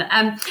me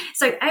on.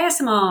 So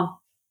ASMR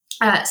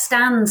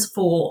stands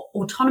for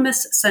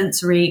Autonomous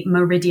Sensory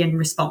Meridian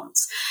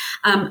Response.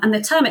 And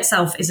the term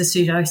itself is a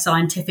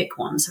pseudoscientific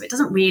one, so it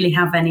doesn't really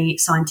have any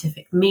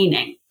scientific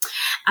meaning.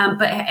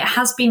 But it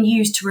has been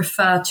used to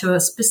refer to a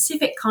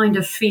specific kind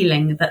of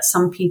feeling that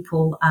some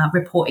people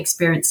report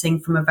experiencing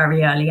from a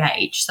very early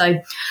age. So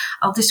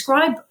I'll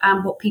describe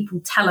what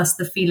people tell us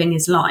the feeling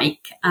is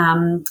like,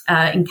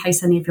 in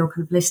case any of your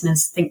kind of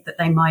listeners think that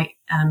they might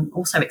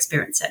also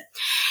experience it.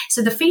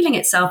 So the feeling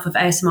itself of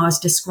ASMR is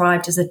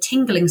described as a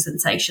tingling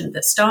sensation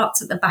that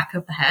starts at the back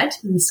of the head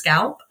and the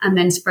scalp and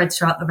then spreads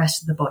throughout the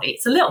rest of the body.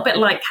 It's a little bit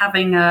like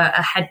having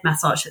a head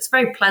massage. It's a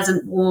very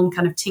pleasant, warm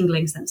kind of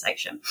tingling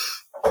sensation.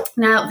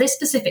 Now, this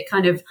specific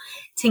kind of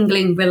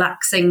tingling,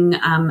 relaxing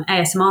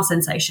ASMR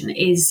sensation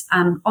is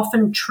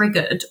often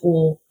triggered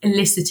or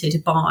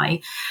elicited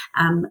by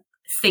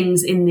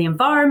things in the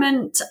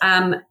environment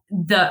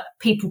that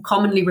people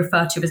commonly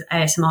refer to as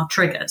ASMR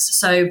triggers.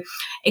 So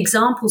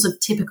examples of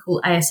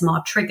typical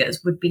ASMR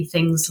triggers would be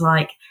things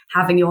like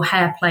having your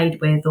hair played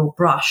with or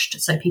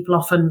brushed. So people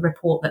often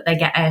report that they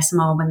get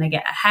ASMR when they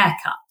get a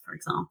haircut, for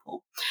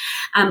example.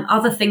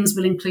 Other things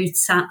will include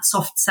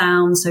soft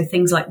sounds, so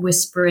things like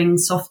whispering,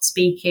 soft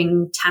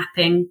speaking,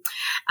 tapping,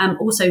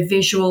 also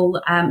visual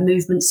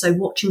movements. So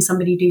watching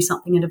somebody do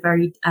something in a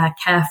very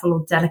careful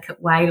or delicate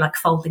way, like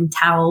folding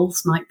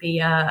towels might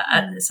be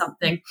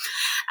something.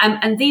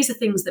 And these are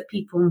things that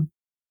people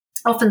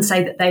often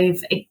say that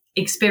they've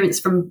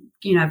experienced from,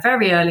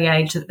 very early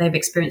age, that they've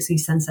experienced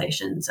these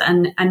sensations.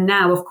 And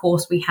now, of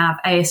course, we have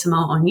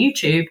ASMR on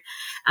YouTube,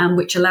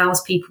 which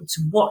allows people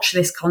to watch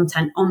this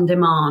content on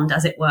demand,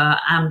 as it were,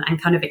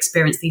 and kind of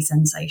experience these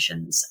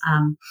sensations.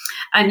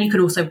 And you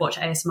can also watch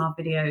ASMR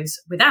videos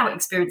without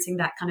experiencing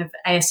that kind of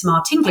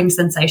ASMR tingling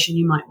sensation.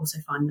 You might also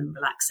find them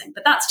relaxing.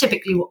 But that's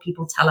typically what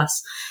people tell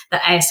us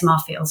that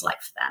ASMR feels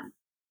like for them.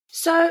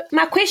 So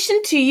my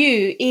question to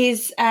you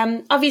is,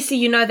 obviously,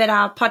 you know that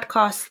our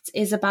podcast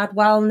is about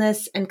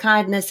wellness and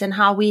kindness and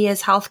how we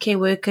as healthcare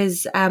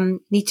workers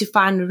need to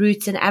find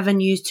routes and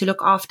avenues to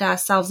look after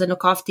ourselves and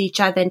look after each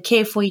other and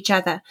care for each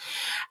other.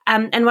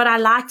 And what I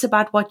liked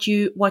about what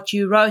you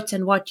wrote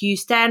and what you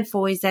stand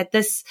for is that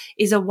this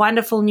is a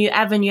wonderful new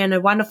avenue and a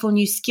wonderful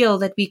new skill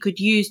that we could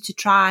use to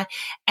try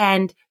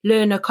and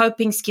learn a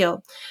coping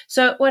skill.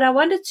 So what I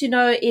wanted to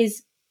know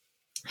is,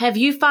 have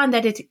you found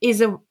that it is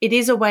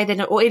a way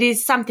that, or it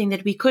is something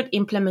that we could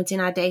implement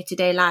in our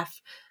day-to-day life?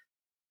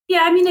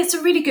 Yeah, I mean, it's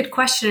a really good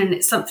question, and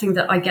it's something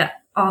that I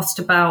get asked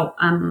about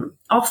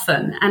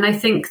often. And I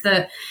think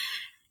that,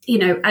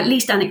 at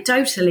least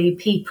anecdotally,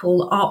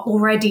 people are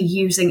already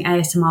using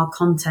ASMR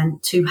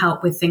content to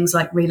help with things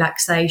like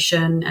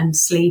relaxation and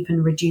sleep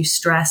and reduce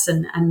stress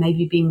and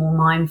maybe be more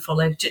mindful,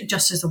 of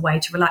just as a way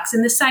to relax,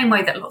 in the same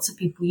way that lots of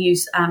people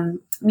use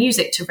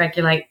music to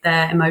regulate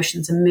their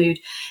emotions and mood.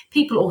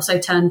 People also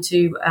turn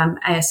to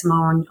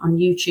ASMR on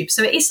YouTube.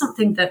 So it is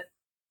something that,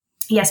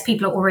 yes,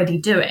 people are already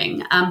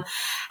doing.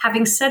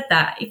 Having said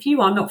that, if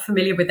you are not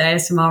familiar with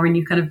ASMR and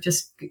you kind of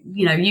just,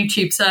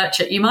 YouTube search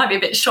it, you might be a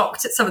bit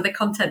shocked at some of the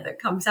content that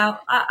comes out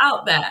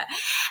there.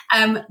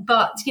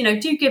 But,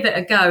 do give it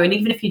a go. And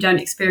even if you don't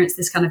experience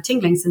this kind of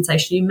tingling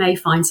sensation, you may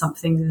find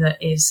something that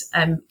is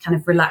kind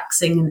of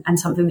relaxing and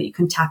something that you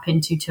can tap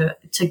into to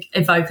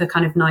evoke a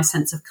kind of nice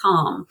sense of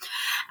calm.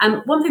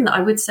 One thing that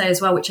I would say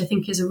as well, which I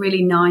think is a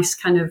really nice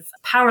kind of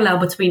parallel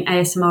between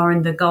ASMR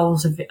and the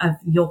goals of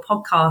your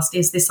podcast,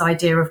 is this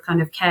idea of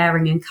kind of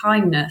caring and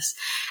kindness.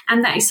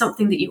 And that is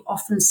something that you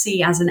often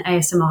see as an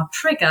ASMR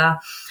trigger.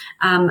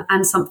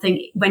 And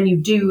something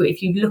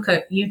if you look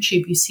at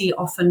YouTube, you see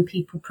often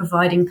people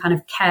providing kind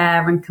of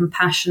care and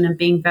compassion and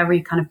being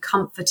very kind of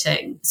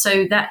comforting.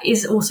 So that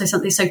is also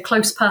something, so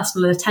close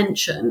personal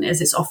attention,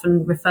 as it's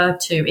often referred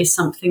to, is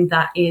something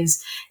that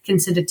is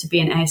considered to be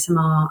an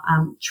ASMR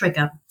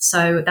trigger.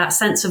 So that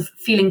sense of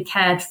feeling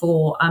cared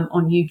for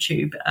on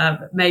YouTube,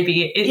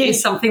 maybe it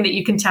is something that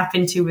you can tap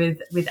into with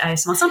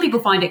ASMR. Some people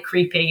find it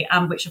creepy,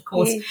 which of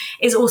course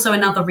is also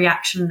another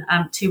reaction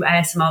to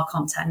ASMR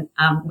content,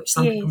 which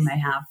some people may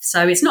have.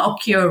 So it's not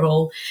a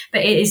cure-all,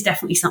 but it is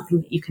definitely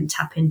something that you can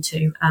tap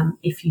into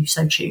if you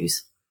so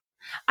choose.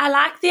 I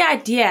like the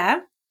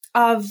idea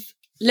of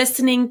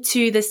listening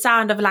to the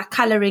sound of like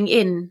coloring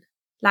in.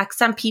 Like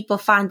some people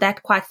find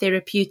that quite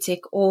therapeutic,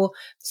 or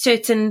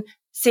certain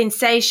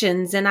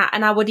sensations. And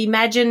I would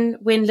imagine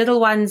when little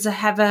ones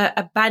have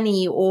a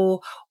bunny or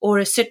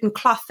a certain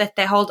cloth that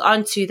they hold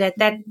onto,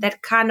 that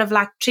kind of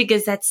like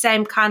triggers that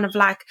same kind of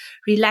like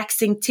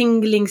relaxing,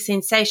 tingling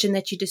sensation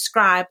that you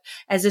describe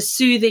as a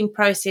soothing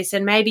process.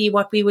 And maybe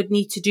what we would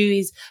need to do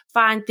is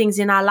find things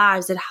in our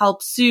lives that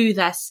help soothe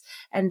us.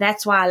 And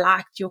that's why I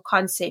liked your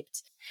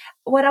concept.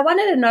 What I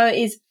wanted to know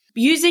is,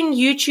 using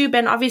YouTube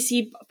and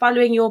obviously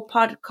following your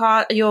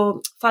podcast,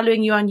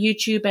 following you on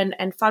YouTube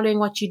and following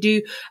what you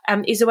do,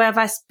 is a way of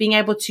us being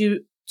able to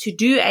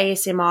do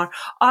ASMR.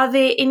 Are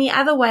there any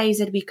other ways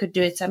that we could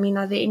do it? I mean,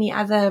 are there any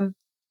other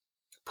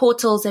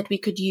portals that we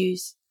could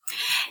use?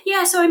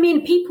 Yeah, so I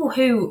mean, people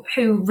who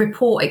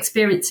report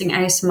experiencing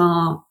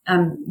ASMR,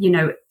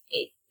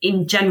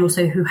 in general,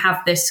 so who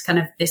have this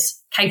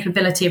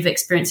capability of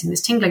experiencing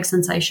this tingling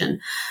sensation,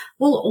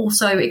 will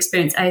also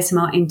experience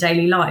ASMR in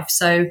daily life.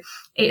 So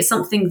it's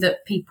something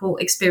that people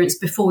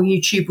experienced before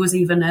YouTube was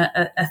even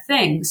a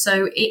thing.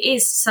 So it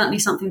is certainly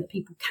something that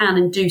people can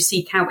and do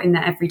seek out in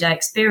their everyday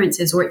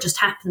experiences, or it just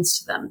happens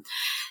to them.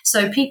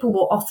 So people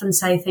will often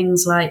say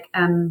things like,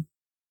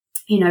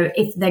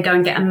 if they go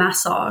and get a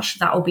massage,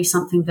 that will be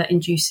something that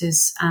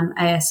induces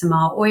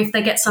ASMR. Or if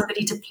they get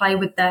somebody to play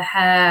with their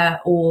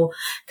hair or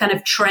kind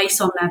of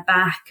trace on their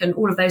back and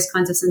all of those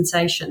kinds of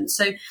sensations.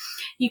 So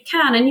you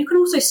can, and you can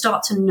also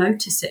start to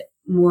notice it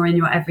more in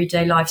your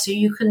everyday life. So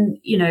you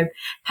can,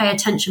 pay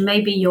attention.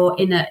 Maybe you're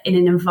in an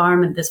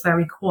environment that's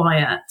very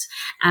quiet,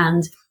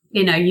 and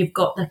you've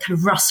got the kind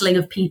of rustling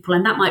of people,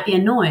 and that might be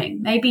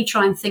annoying. Maybe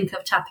try and think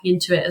of tapping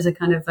into it as a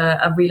kind of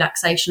a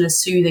relaxation, a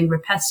soothing,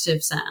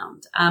 repetitive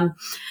sound.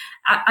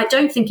 I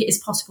don't think it is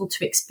possible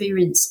to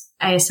experience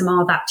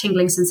ASMR, that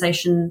tingling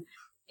sensation,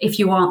 if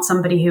you aren't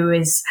somebody who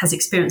has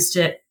experienced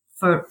it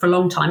for a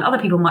long time. Other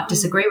people might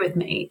disagree with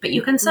me, but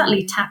you can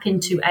certainly tap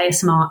into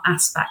ASMR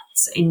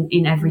aspects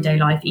in everyday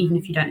life, even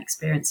if you don't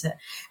experience it.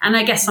 And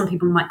I guess some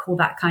people might call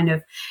that kind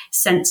of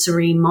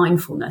sensory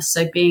mindfulness.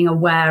 So being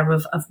aware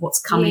of what's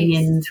coming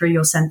in through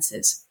your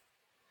senses.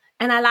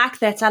 And I like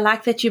that. I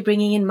like that you're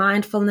bringing in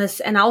mindfulness,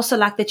 and I also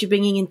like that you're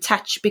bringing in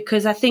touch,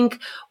 because I think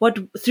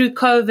through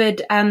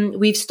COVID,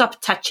 we've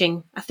stopped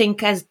touching. I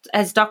think as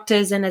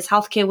doctors and as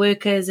healthcare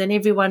workers and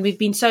everyone, we've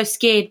been so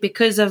scared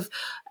because of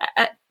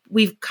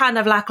we've kind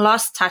of like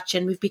lost touch,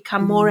 and we've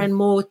become more and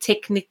more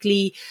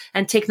technically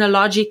and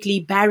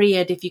technologically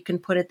barriered, if you can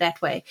put it that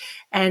way.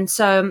 And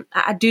so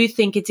I do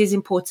think it is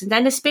important,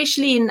 and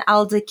especially in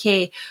elder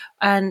care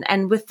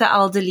and with the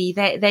elderly,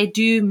 they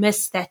do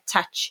miss that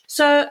touch.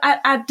 So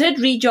I did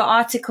read your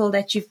article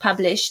that you've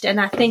published, and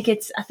I think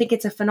it's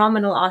a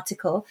phenomenal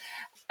article.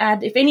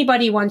 And if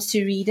anybody wants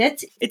to read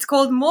it, it's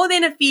called More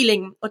Than a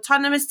Feeling,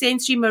 Autonomous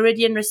Sensory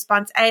Meridian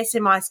Response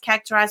ASMR is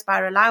characterized by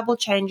reliable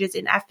changes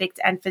in affect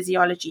and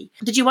physiology.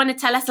 Did you want to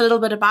tell us a little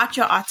bit about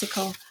your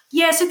article?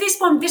 Yeah, so this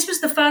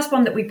was the first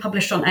one that we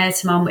published on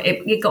ASMR.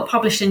 It got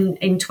published in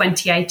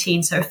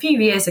 2018, so a few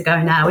years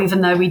ago now,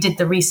 even though we did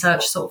the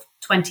research sort of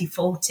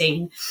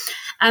 2014.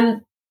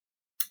 And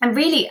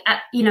really,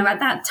 at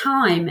that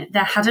time,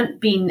 there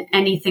hadn't been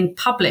anything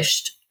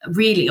published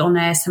really on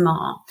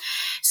ASMR.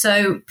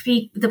 So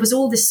there was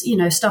all this,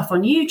 stuff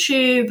on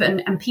YouTube,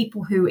 and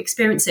people who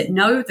experience it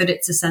know that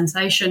it's a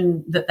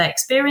sensation that they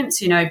experience,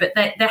 but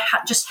there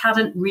just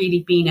hadn't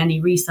really been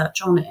any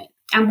research on it.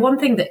 And one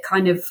thing that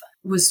kind of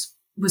was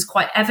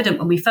quite evident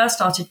when we first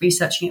started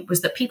researching it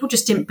was that people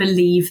just didn't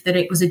believe that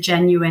it was a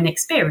genuine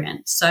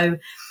experience. So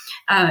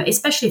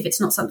especially if it's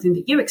not something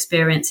that you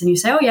experience and you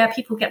say, oh yeah,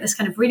 people get this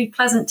kind of really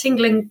pleasant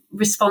tingling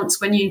response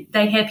when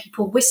they hear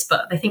people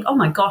whisper. They think, oh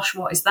my gosh,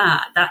 what is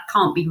that? That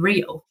can't be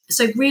real.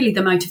 So really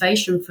the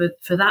motivation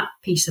for that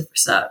piece of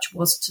research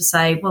was to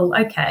say, well,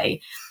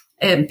 okay,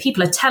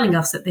 people are telling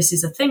us that this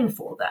is a thing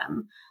for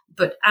them,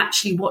 but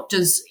actually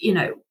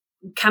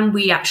can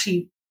we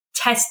actually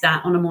test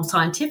that on a more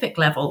scientific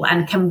level,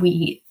 and can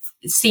we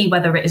see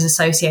whether it is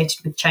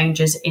associated with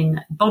changes in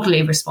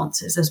bodily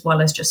responses as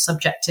well as just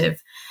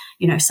subjective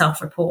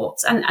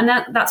self-reports. And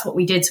that's what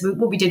we did. So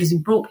what we did is we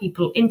brought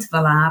people into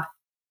the lab,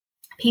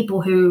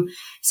 people who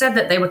said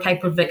that they were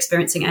capable of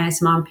experiencing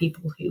ASMR and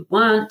people who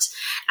weren't.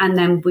 And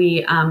then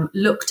we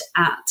looked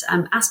at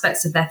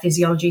aspects of their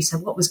physiology, so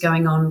what was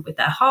going on with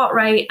their heart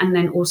rate, and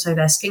then also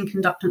their skin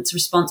conductance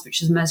response,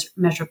 which is a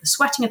measure of the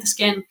sweating of the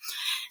skin.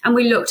 And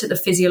we looked at the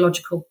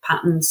physiological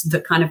patterns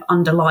that kind of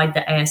underlied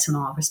the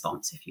ASMR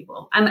response, if you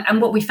will. And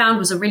what we found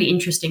was a really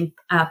interesting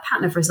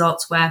pattern of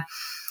results where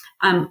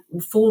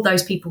for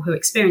those people who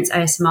experience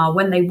ASMR,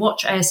 when they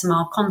watch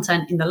ASMR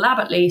content in the lab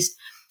at least,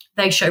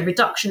 they show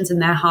reductions in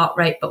their heart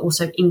rate, but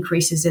also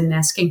increases in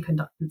their skin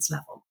conductance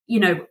level.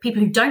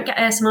 People who don't get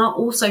ASMR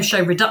also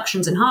show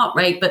reductions in heart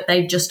rate, but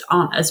they just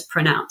aren't as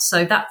pronounced.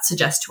 So that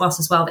suggests to us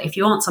as well that if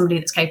you aren't somebody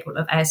that's capable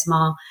of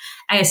ASMR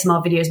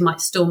videos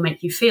might still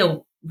make you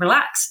feel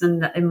relaxed,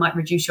 and that it might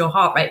reduce your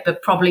heart rate,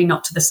 but probably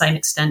not to the same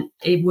extent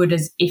it would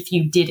as if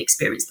you did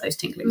experience those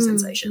tingling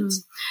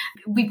sensations.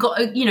 We've got,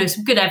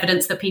 some good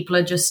evidence that people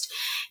are just,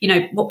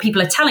 what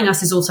people are telling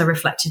us is also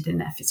reflected in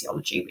their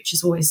physiology, which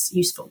is always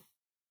useful.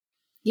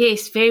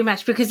 Yes, very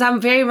much, because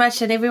I'm very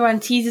much, and everyone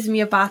teases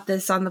me about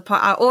this on the pod,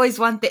 I always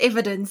want the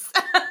evidence.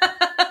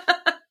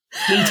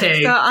 Me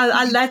too.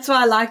 So that's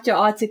why I liked your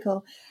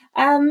article.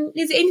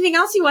 Is there anything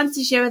else you want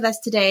to share with us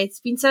today? It's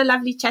been so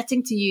lovely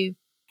chatting to you.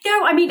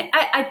 No, I mean,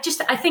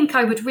 I think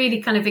I would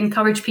really kind of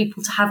encourage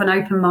people to have an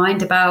open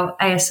mind about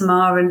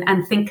ASMR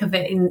and think of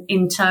it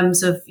in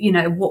terms of,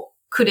 what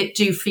could it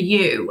do for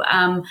you?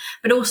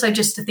 But also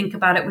just to think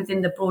about it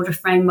within the broader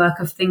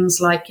framework of things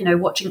like,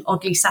 watching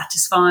oddly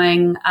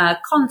satisfying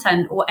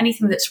content or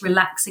anything that's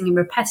relaxing and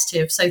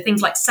repetitive. So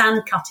things like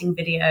sand cutting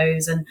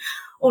videos and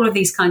all of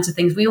these kinds of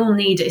things. We all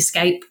need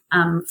escape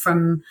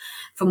from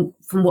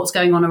what's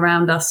going on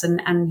around us,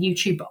 and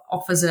YouTube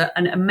offers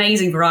an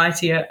amazing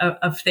variety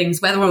of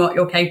things, whether or not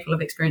you're capable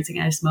of experiencing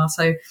ASMR.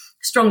 So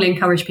strongly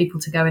encourage people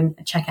to go and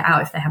check it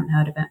out if they haven't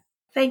heard of it.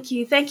 Thank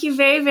you. Thank you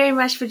very, very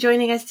much for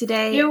joining us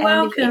today. You're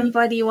welcome. If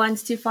anybody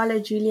wants to follow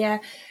Julia,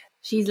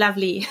 she's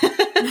lovely.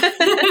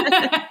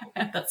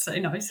 That's so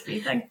nice of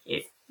you. Thank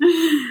you.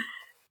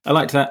 I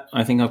liked that.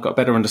 I think I've got a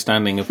better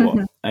understanding of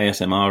what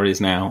ASMR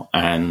is now,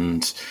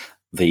 and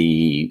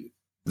the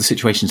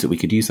situations that we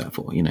could use that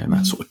for,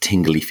 that sort of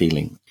tingly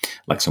feeling,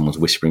 like someone's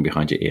whispering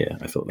behind your ear.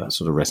 I thought that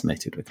sort of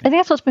resonated with me. I think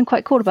that's what's been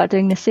quite cool about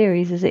doing this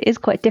series, is it is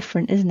quite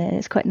different, isn't it?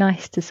 It's quite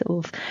nice to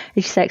sort of, as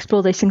you say,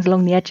 explore those things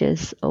along the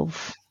edges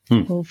of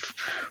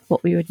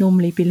what we would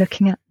normally be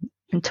looking at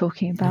and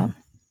talking about.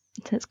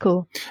 So it's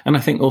cool. And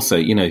I think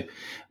also,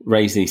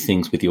 raise these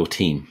things with your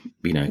team,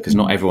 because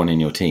not everyone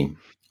in your team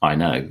I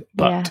know,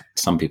 but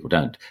some people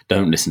don't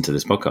listen to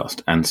this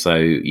podcast. And so,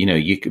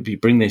 you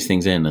could bring these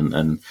things in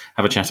and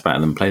have a chat about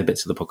them and play the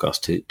bits of the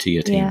podcast to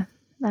your team. Yeah,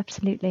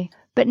 absolutely.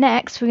 But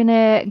next, we're going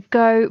to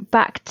go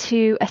back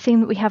to a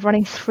theme that we have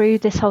running through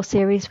this whole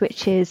series,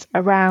 which is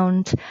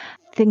around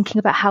thinking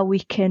about how we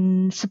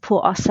can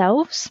support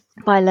ourselves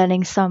by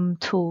learning some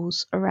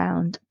tools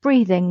around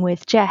breathing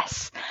with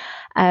Jess.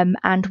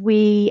 And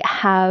we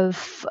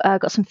have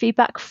got some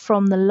feedback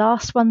from the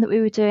last one that we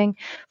were doing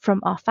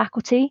from our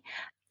faculty.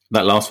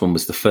 That last one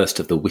was the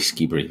first of the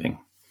whiskey breathing,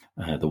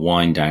 the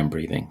wind down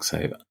breathing.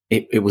 So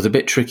it was a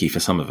bit tricky for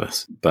some of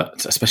us,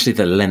 but especially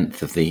the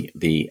length of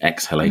the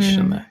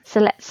exhalation there. So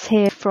let's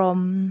hear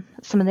from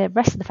some of the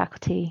rest of the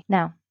faculty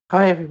now.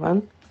 Hi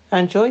everyone. I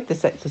enjoyed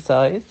this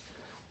exercise.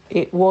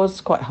 It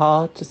was quite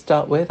hard to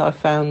start with. I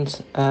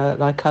found,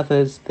 like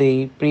others,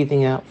 the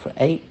breathing out for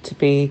 8 to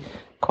be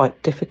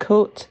quite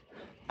difficult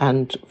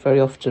and very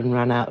often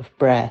ran out of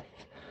breath.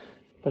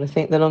 But I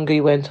think the longer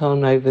you went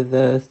on over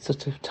the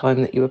sort of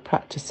time that you were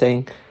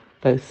practicing,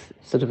 both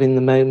sort of in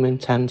the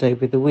moment and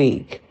over the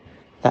week,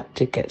 that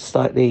did get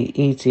slightly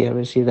easier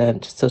as you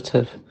learned to sort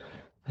of,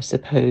 I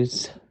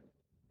suppose,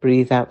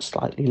 breathe out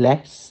slightly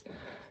less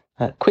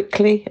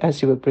quickly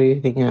as you were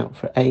breathing out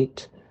for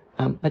 8.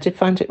 I did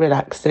find it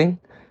relaxing,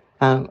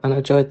 and I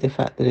enjoyed the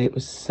fact that it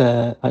was,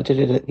 I did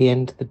it at the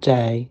end of the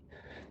day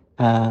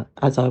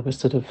as I was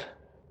sort of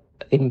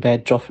in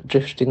bed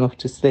drifting off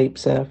to sleep.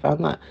 So I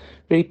found that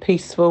really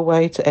peaceful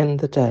way to end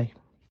the day.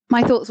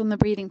 My thoughts on the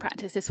breathing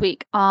practice this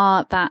week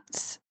are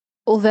that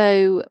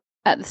although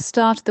at the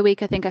start of the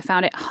week I think I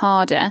found it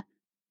harder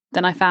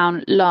than I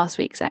found last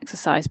week's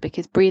exercise,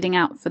 because breathing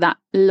out for that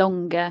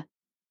longer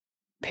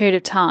period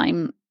of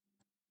time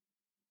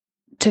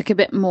took a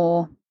bit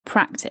more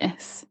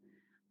practice,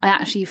 I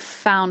actually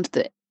found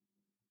that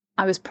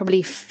I was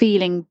probably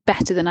feeling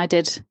better than I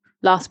did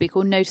last week,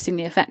 or noticing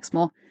the effects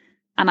more.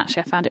 And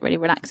actually I found it really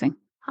relaxing.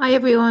 Hi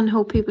everyone,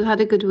 hope people had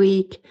a good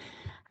week.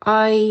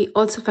 I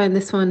also found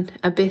this one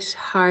a bit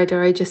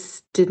harder. I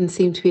just didn't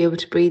seem to be able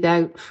to breathe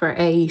out for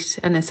 8,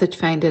 and as such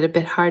found it a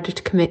bit harder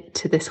to commit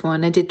to this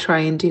one. I did try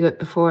and do it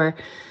before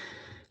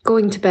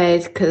going to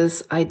bed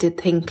because I did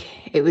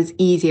think it was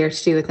easier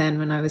to do it then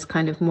when I was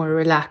kind of more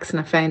relaxed, and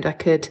I found I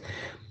could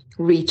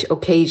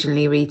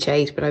occasionally reach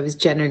 8, but I was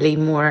generally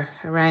more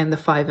around the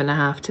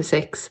 5.5 to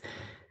 6.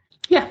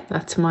 Yeah,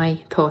 that's my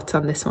thoughts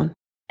on this one.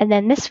 And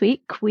then this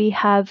week we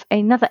have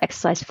another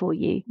exercise for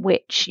you,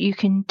 which you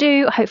can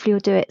do. Hopefully you'll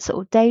do it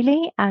sort of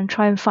daily and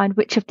try and find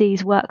which of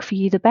these work for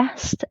you the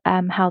best,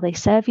 how they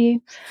serve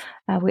you.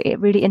 We're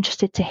really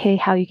interested to hear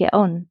how you get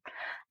on.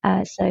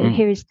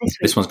 Here is this week.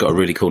 This one's got a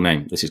really cool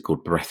name. This is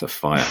called Breath of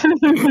Fire.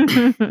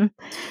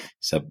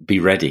 So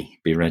be ready.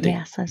 Be ready.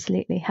 Yes,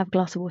 absolutely. Have a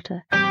glass of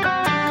water.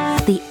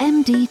 The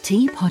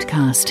MDT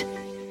Podcast.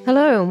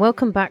 Hello and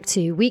welcome back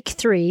to week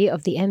 3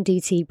 of the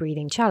MDT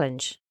Breathing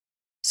Challenge.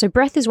 So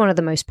breath is one of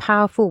the most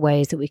powerful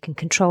ways that we can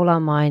control our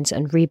minds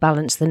and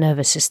rebalance the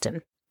nervous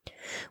system.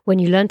 When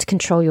you learn to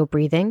control your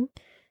breathing,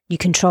 you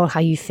control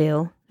how you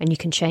feel and you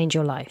can change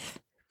your life.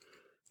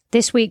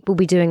 This week we'll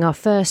be doing our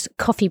first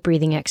coffee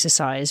breathing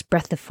exercise,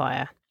 Breath of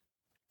Fire.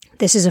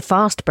 This is a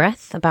fast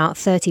breath, about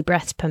 30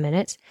 breaths per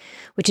minute,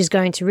 which is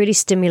going to really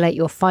stimulate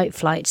your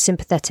fight-flight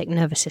sympathetic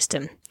nervous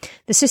system,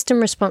 the system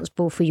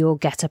responsible for your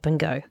get up and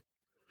go.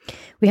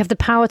 We have the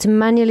power to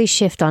manually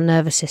shift our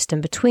nervous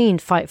system between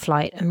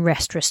fight-flight and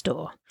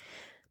rest-restore.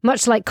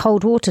 Much like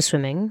cold water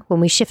swimming, when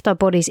we shift our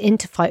bodies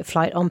into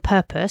fight-flight on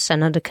purpose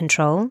and under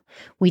control,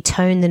 we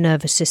tone the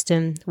nervous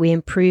system, we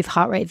improve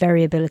heart rate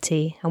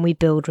variability, and we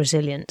build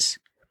resilience.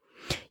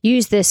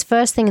 Use this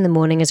first thing in the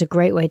morning as a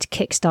great way to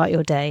kickstart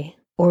your day,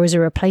 or as a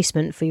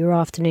replacement for your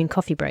afternoon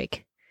coffee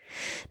break.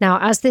 Now,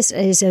 as this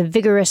is a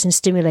vigorous and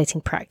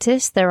stimulating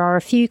practice, there are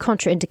a few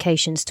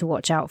contraindications to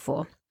watch out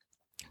for.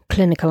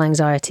 Clinical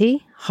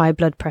anxiety, high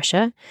blood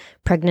pressure,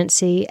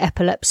 pregnancy,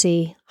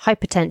 epilepsy,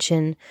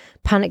 hypertension,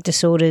 panic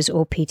disorders,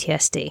 or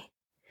PTSD.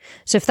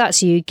 So if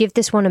that's you, give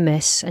this one a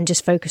miss and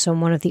just focus on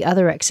one of the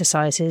other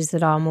exercises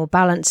that are more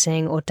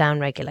balancing or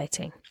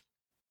down-regulating.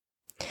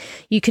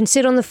 You can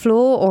sit on the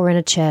floor or in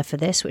a chair for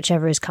this,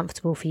 whichever is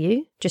comfortable for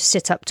you. Just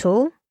sit up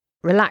tall,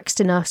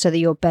 relaxed enough so that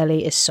your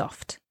belly is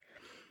soft.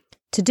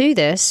 To do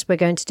this, we're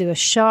going to do a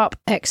sharp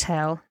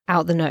exhale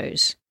out the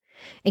nose.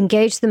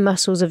 Engage the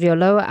muscles of your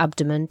lower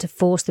abdomen to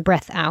force the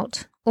breath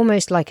out,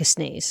 almost like a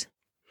sneeze.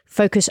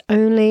 Focus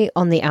only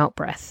on the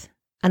out-breath,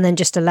 and then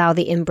just allow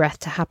the in-breath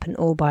to happen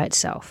all by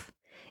itself.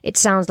 It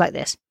sounds like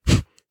this.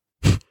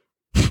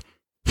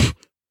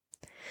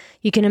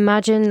 You can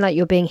imagine like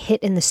you're being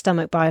hit in the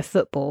stomach by a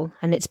football,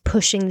 and it's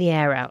pushing the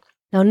air out.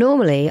 Now,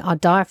 normally, our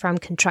diaphragm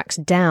contracts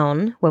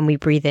down when we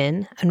breathe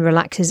in and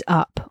relaxes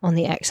up on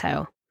the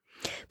exhale.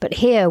 But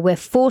here, we're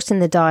forcing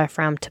the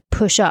diaphragm to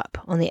push up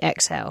on the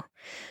exhale.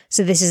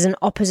 So this is an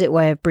opposite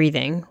way of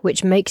breathing,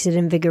 which makes it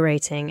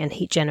invigorating and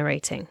heat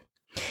generating.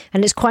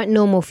 And it's quite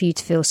normal for you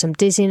to feel some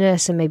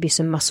dizziness and maybe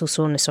some muscle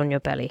soreness on your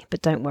belly,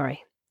 but don't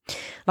worry.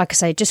 Like I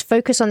say, just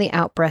focus on the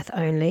out breath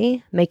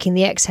only, making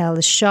the exhale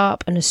as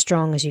sharp and as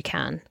strong as you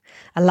can.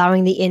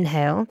 allowing the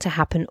inhale to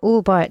happen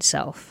all by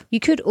itself. You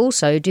could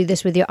also do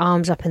this with your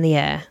arms up in the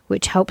air,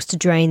 which helps to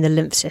drain the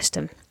lymph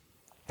system.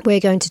 We're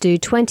going to do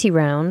 20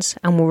 rounds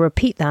and we'll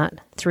repeat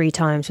that 3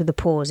 times with a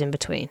pause in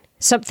between.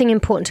 Something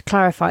important to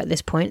clarify at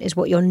this point is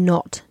what you're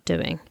not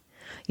doing.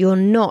 You're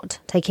not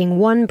taking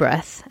one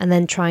breath and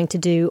then trying to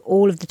do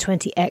all of the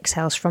 20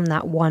 exhales from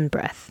that one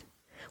breath.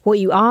 What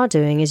you are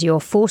doing is you're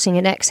forcing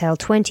an exhale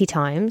 20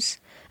 times,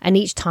 and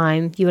each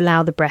time you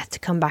allow the breath to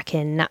come back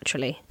in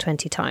naturally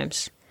 20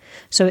 times.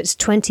 So it's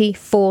 20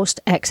 forced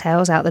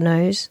exhales out the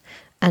nose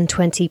and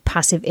 20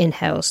 passive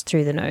inhales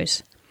through the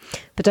nose.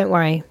 But don't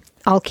worry,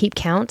 I'll keep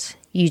count,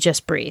 you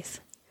just breathe.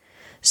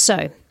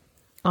 So,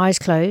 eyes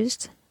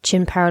closed,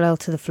 chin parallel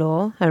to the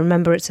floor, and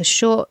remember it's a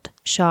short,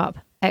 sharp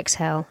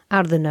exhale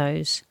out of the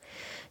nose.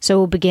 So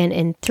we'll begin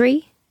in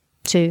 3,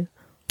 2,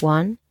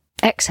 1.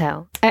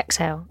 Exhale,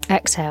 exhale,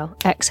 exhale,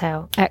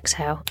 exhale,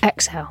 exhale,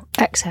 exhale,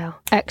 exhale,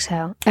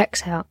 exhale,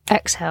 exhale,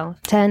 exhale.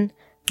 10,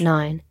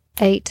 9,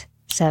 8,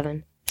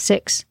 7,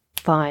 6,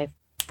 5,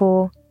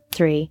 4,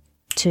 3,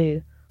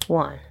 2,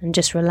 1. And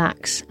just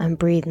relax and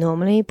breathe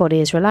normally.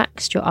 Body is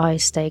relaxed, your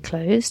eyes stay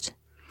closed.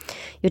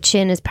 Your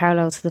chin is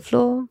parallel to the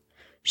floor,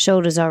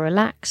 shoulders are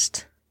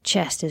relaxed,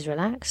 chest is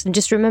relaxed. And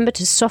just remember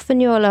to soften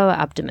your lower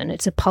abdomen.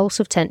 It's a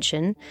pulse of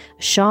tension,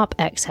 a sharp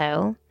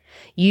exhale.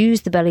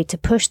 Use the belly to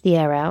push the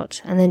air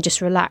out and then just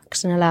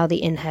relax and allow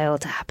the inhale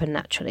to happen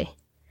naturally.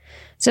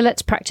 So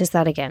let's practice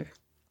that again.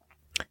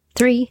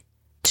 3,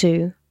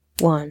 2,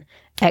 1.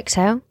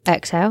 Exhale,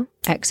 exhale,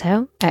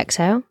 exhale,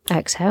 exhale,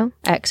 exhale,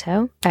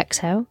 exhale,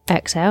 exhale,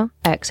 exhale,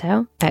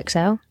 exhale,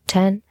 exhale.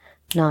 10,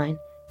 9,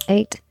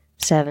 8,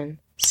 7,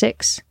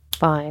 6,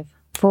 5,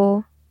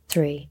 4,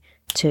 3,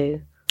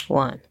 2,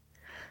 1.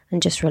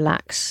 And just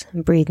relax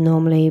and breathe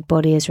normally.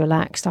 Body is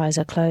relaxed, eyes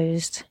are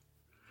closed.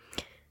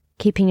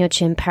 Keeping your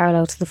chin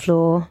parallel to the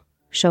floor,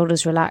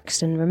 shoulders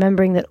relaxed, and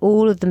remembering that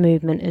all of the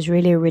movement is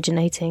really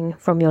originating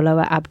from your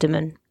lower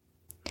abdomen.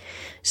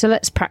 So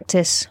let's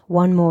practice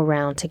one more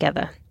round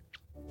together.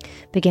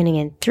 Beginning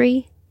in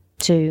 3,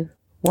 2,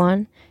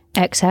 1.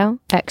 Exhale,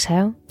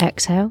 exhale,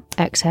 exhale,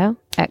 exhale,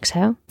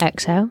 exhale,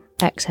 exhale,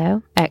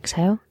 exhale,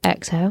 exhale,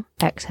 exhale,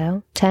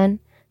 exhale. 10,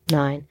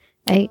 9,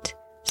 8,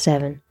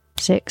 7,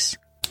 6,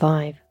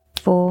 5,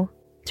 4,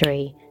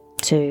 3,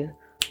 2,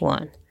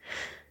 1.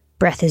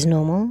 Breath is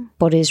normal,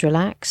 body is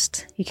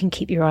relaxed, you can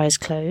keep your eyes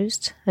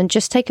closed, and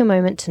just take a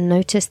moment to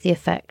notice the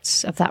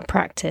effects of that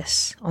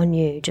practice on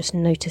you, just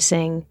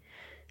noticing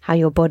how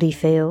your body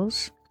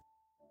feels.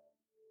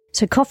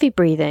 So coffee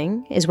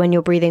breathing is when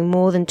you're breathing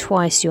more than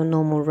twice your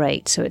normal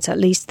rate, so it's at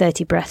least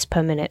 30 breaths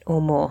per minute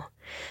or more.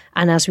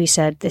 And as we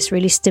said, this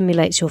really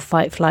stimulates your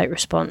fight-flight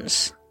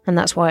response, and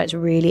that's why it's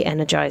really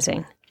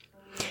energizing.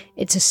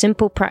 It's a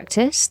simple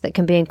practice that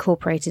can be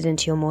incorporated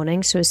into your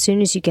morning, so as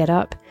soon as you get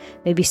up,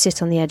 maybe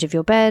sit on the edge of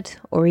your bed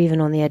or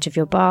even on the edge of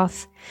your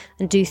bath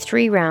and do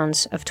 3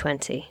 rounds of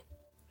 20.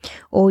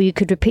 Or you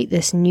could repeat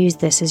this and use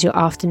this as your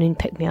afternoon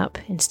pick-me-up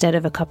instead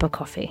of a cup of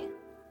coffee.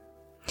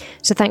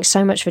 So thanks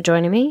so much for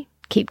joining me.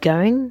 Keep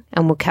going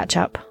and we'll catch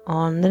up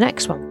on the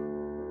next one.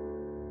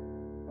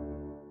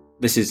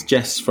 This is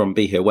Jess from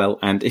Be Here Well,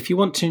 and if you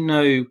want to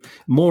know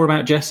more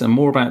about Jess and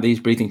more about these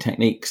breathing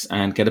techniques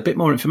and get a bit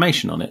more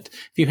information on it,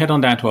 if you head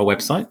on down to our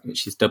website,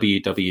 which is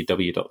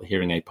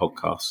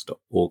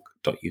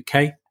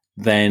www.thehearingaidpodcast.org.uk,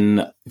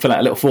 then fill out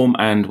a little form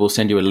and we'll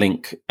send you a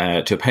link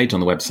to a page on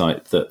the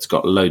website that's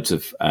got loads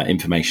of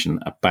information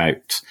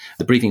about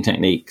the breathing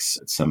techniques,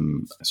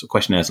 some sort of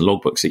questionnaires and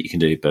logbooks that you can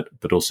do,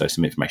 but also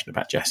some information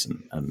about Jess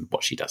and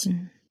what she does.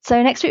 So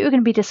next week we're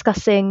going to be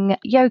discussing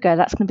yoga.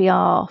 That's going to be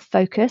our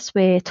focus.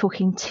 We're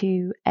talking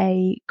to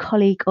a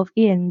colleague of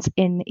Ian's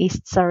in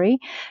East Surrey,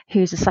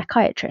 who's a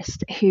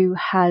psychiatrist who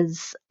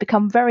has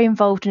become very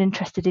involved and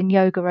interested in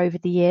yoga over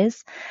the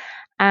years.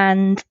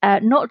 And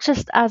not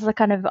just as a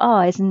kind of,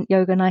 isn't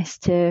yoga nice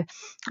to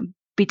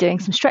be doing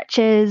some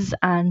stretches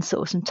and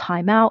sort of some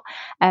time out,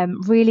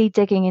 really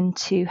digging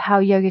into how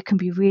yoga can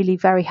be really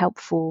very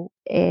helpful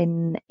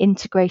in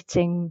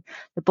integrating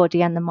the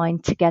body and the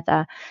mind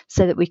together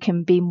so that we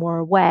can be more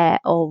aware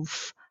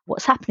of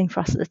what's happening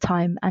for us at the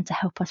time and to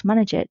help us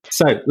manage it.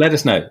 So let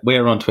us know.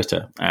 We're on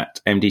Twitter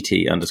at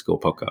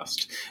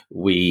MDT_podcast.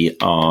 We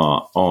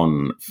are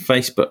on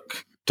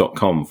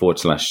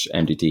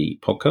Facebook.com/MDT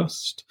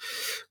podcast.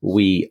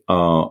 We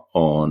are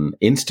on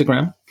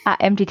Instagram at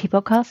MDT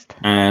podcast.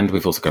 And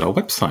we've also got our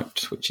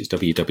website, which is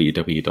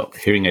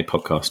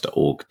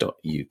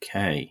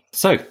www.hearingaidpodcast.org.uk.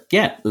 So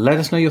yeah, let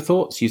us know your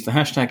thoughts. Use the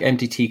hashtag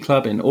MDT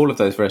Club in all of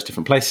those various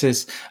different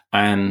places.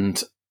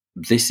 And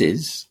this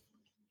is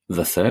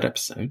the 3rd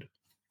episode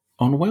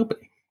on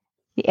wellbeing.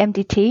 The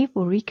MDT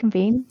will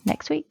reconvene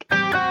next week.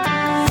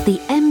 The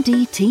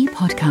MDT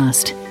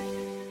podcast.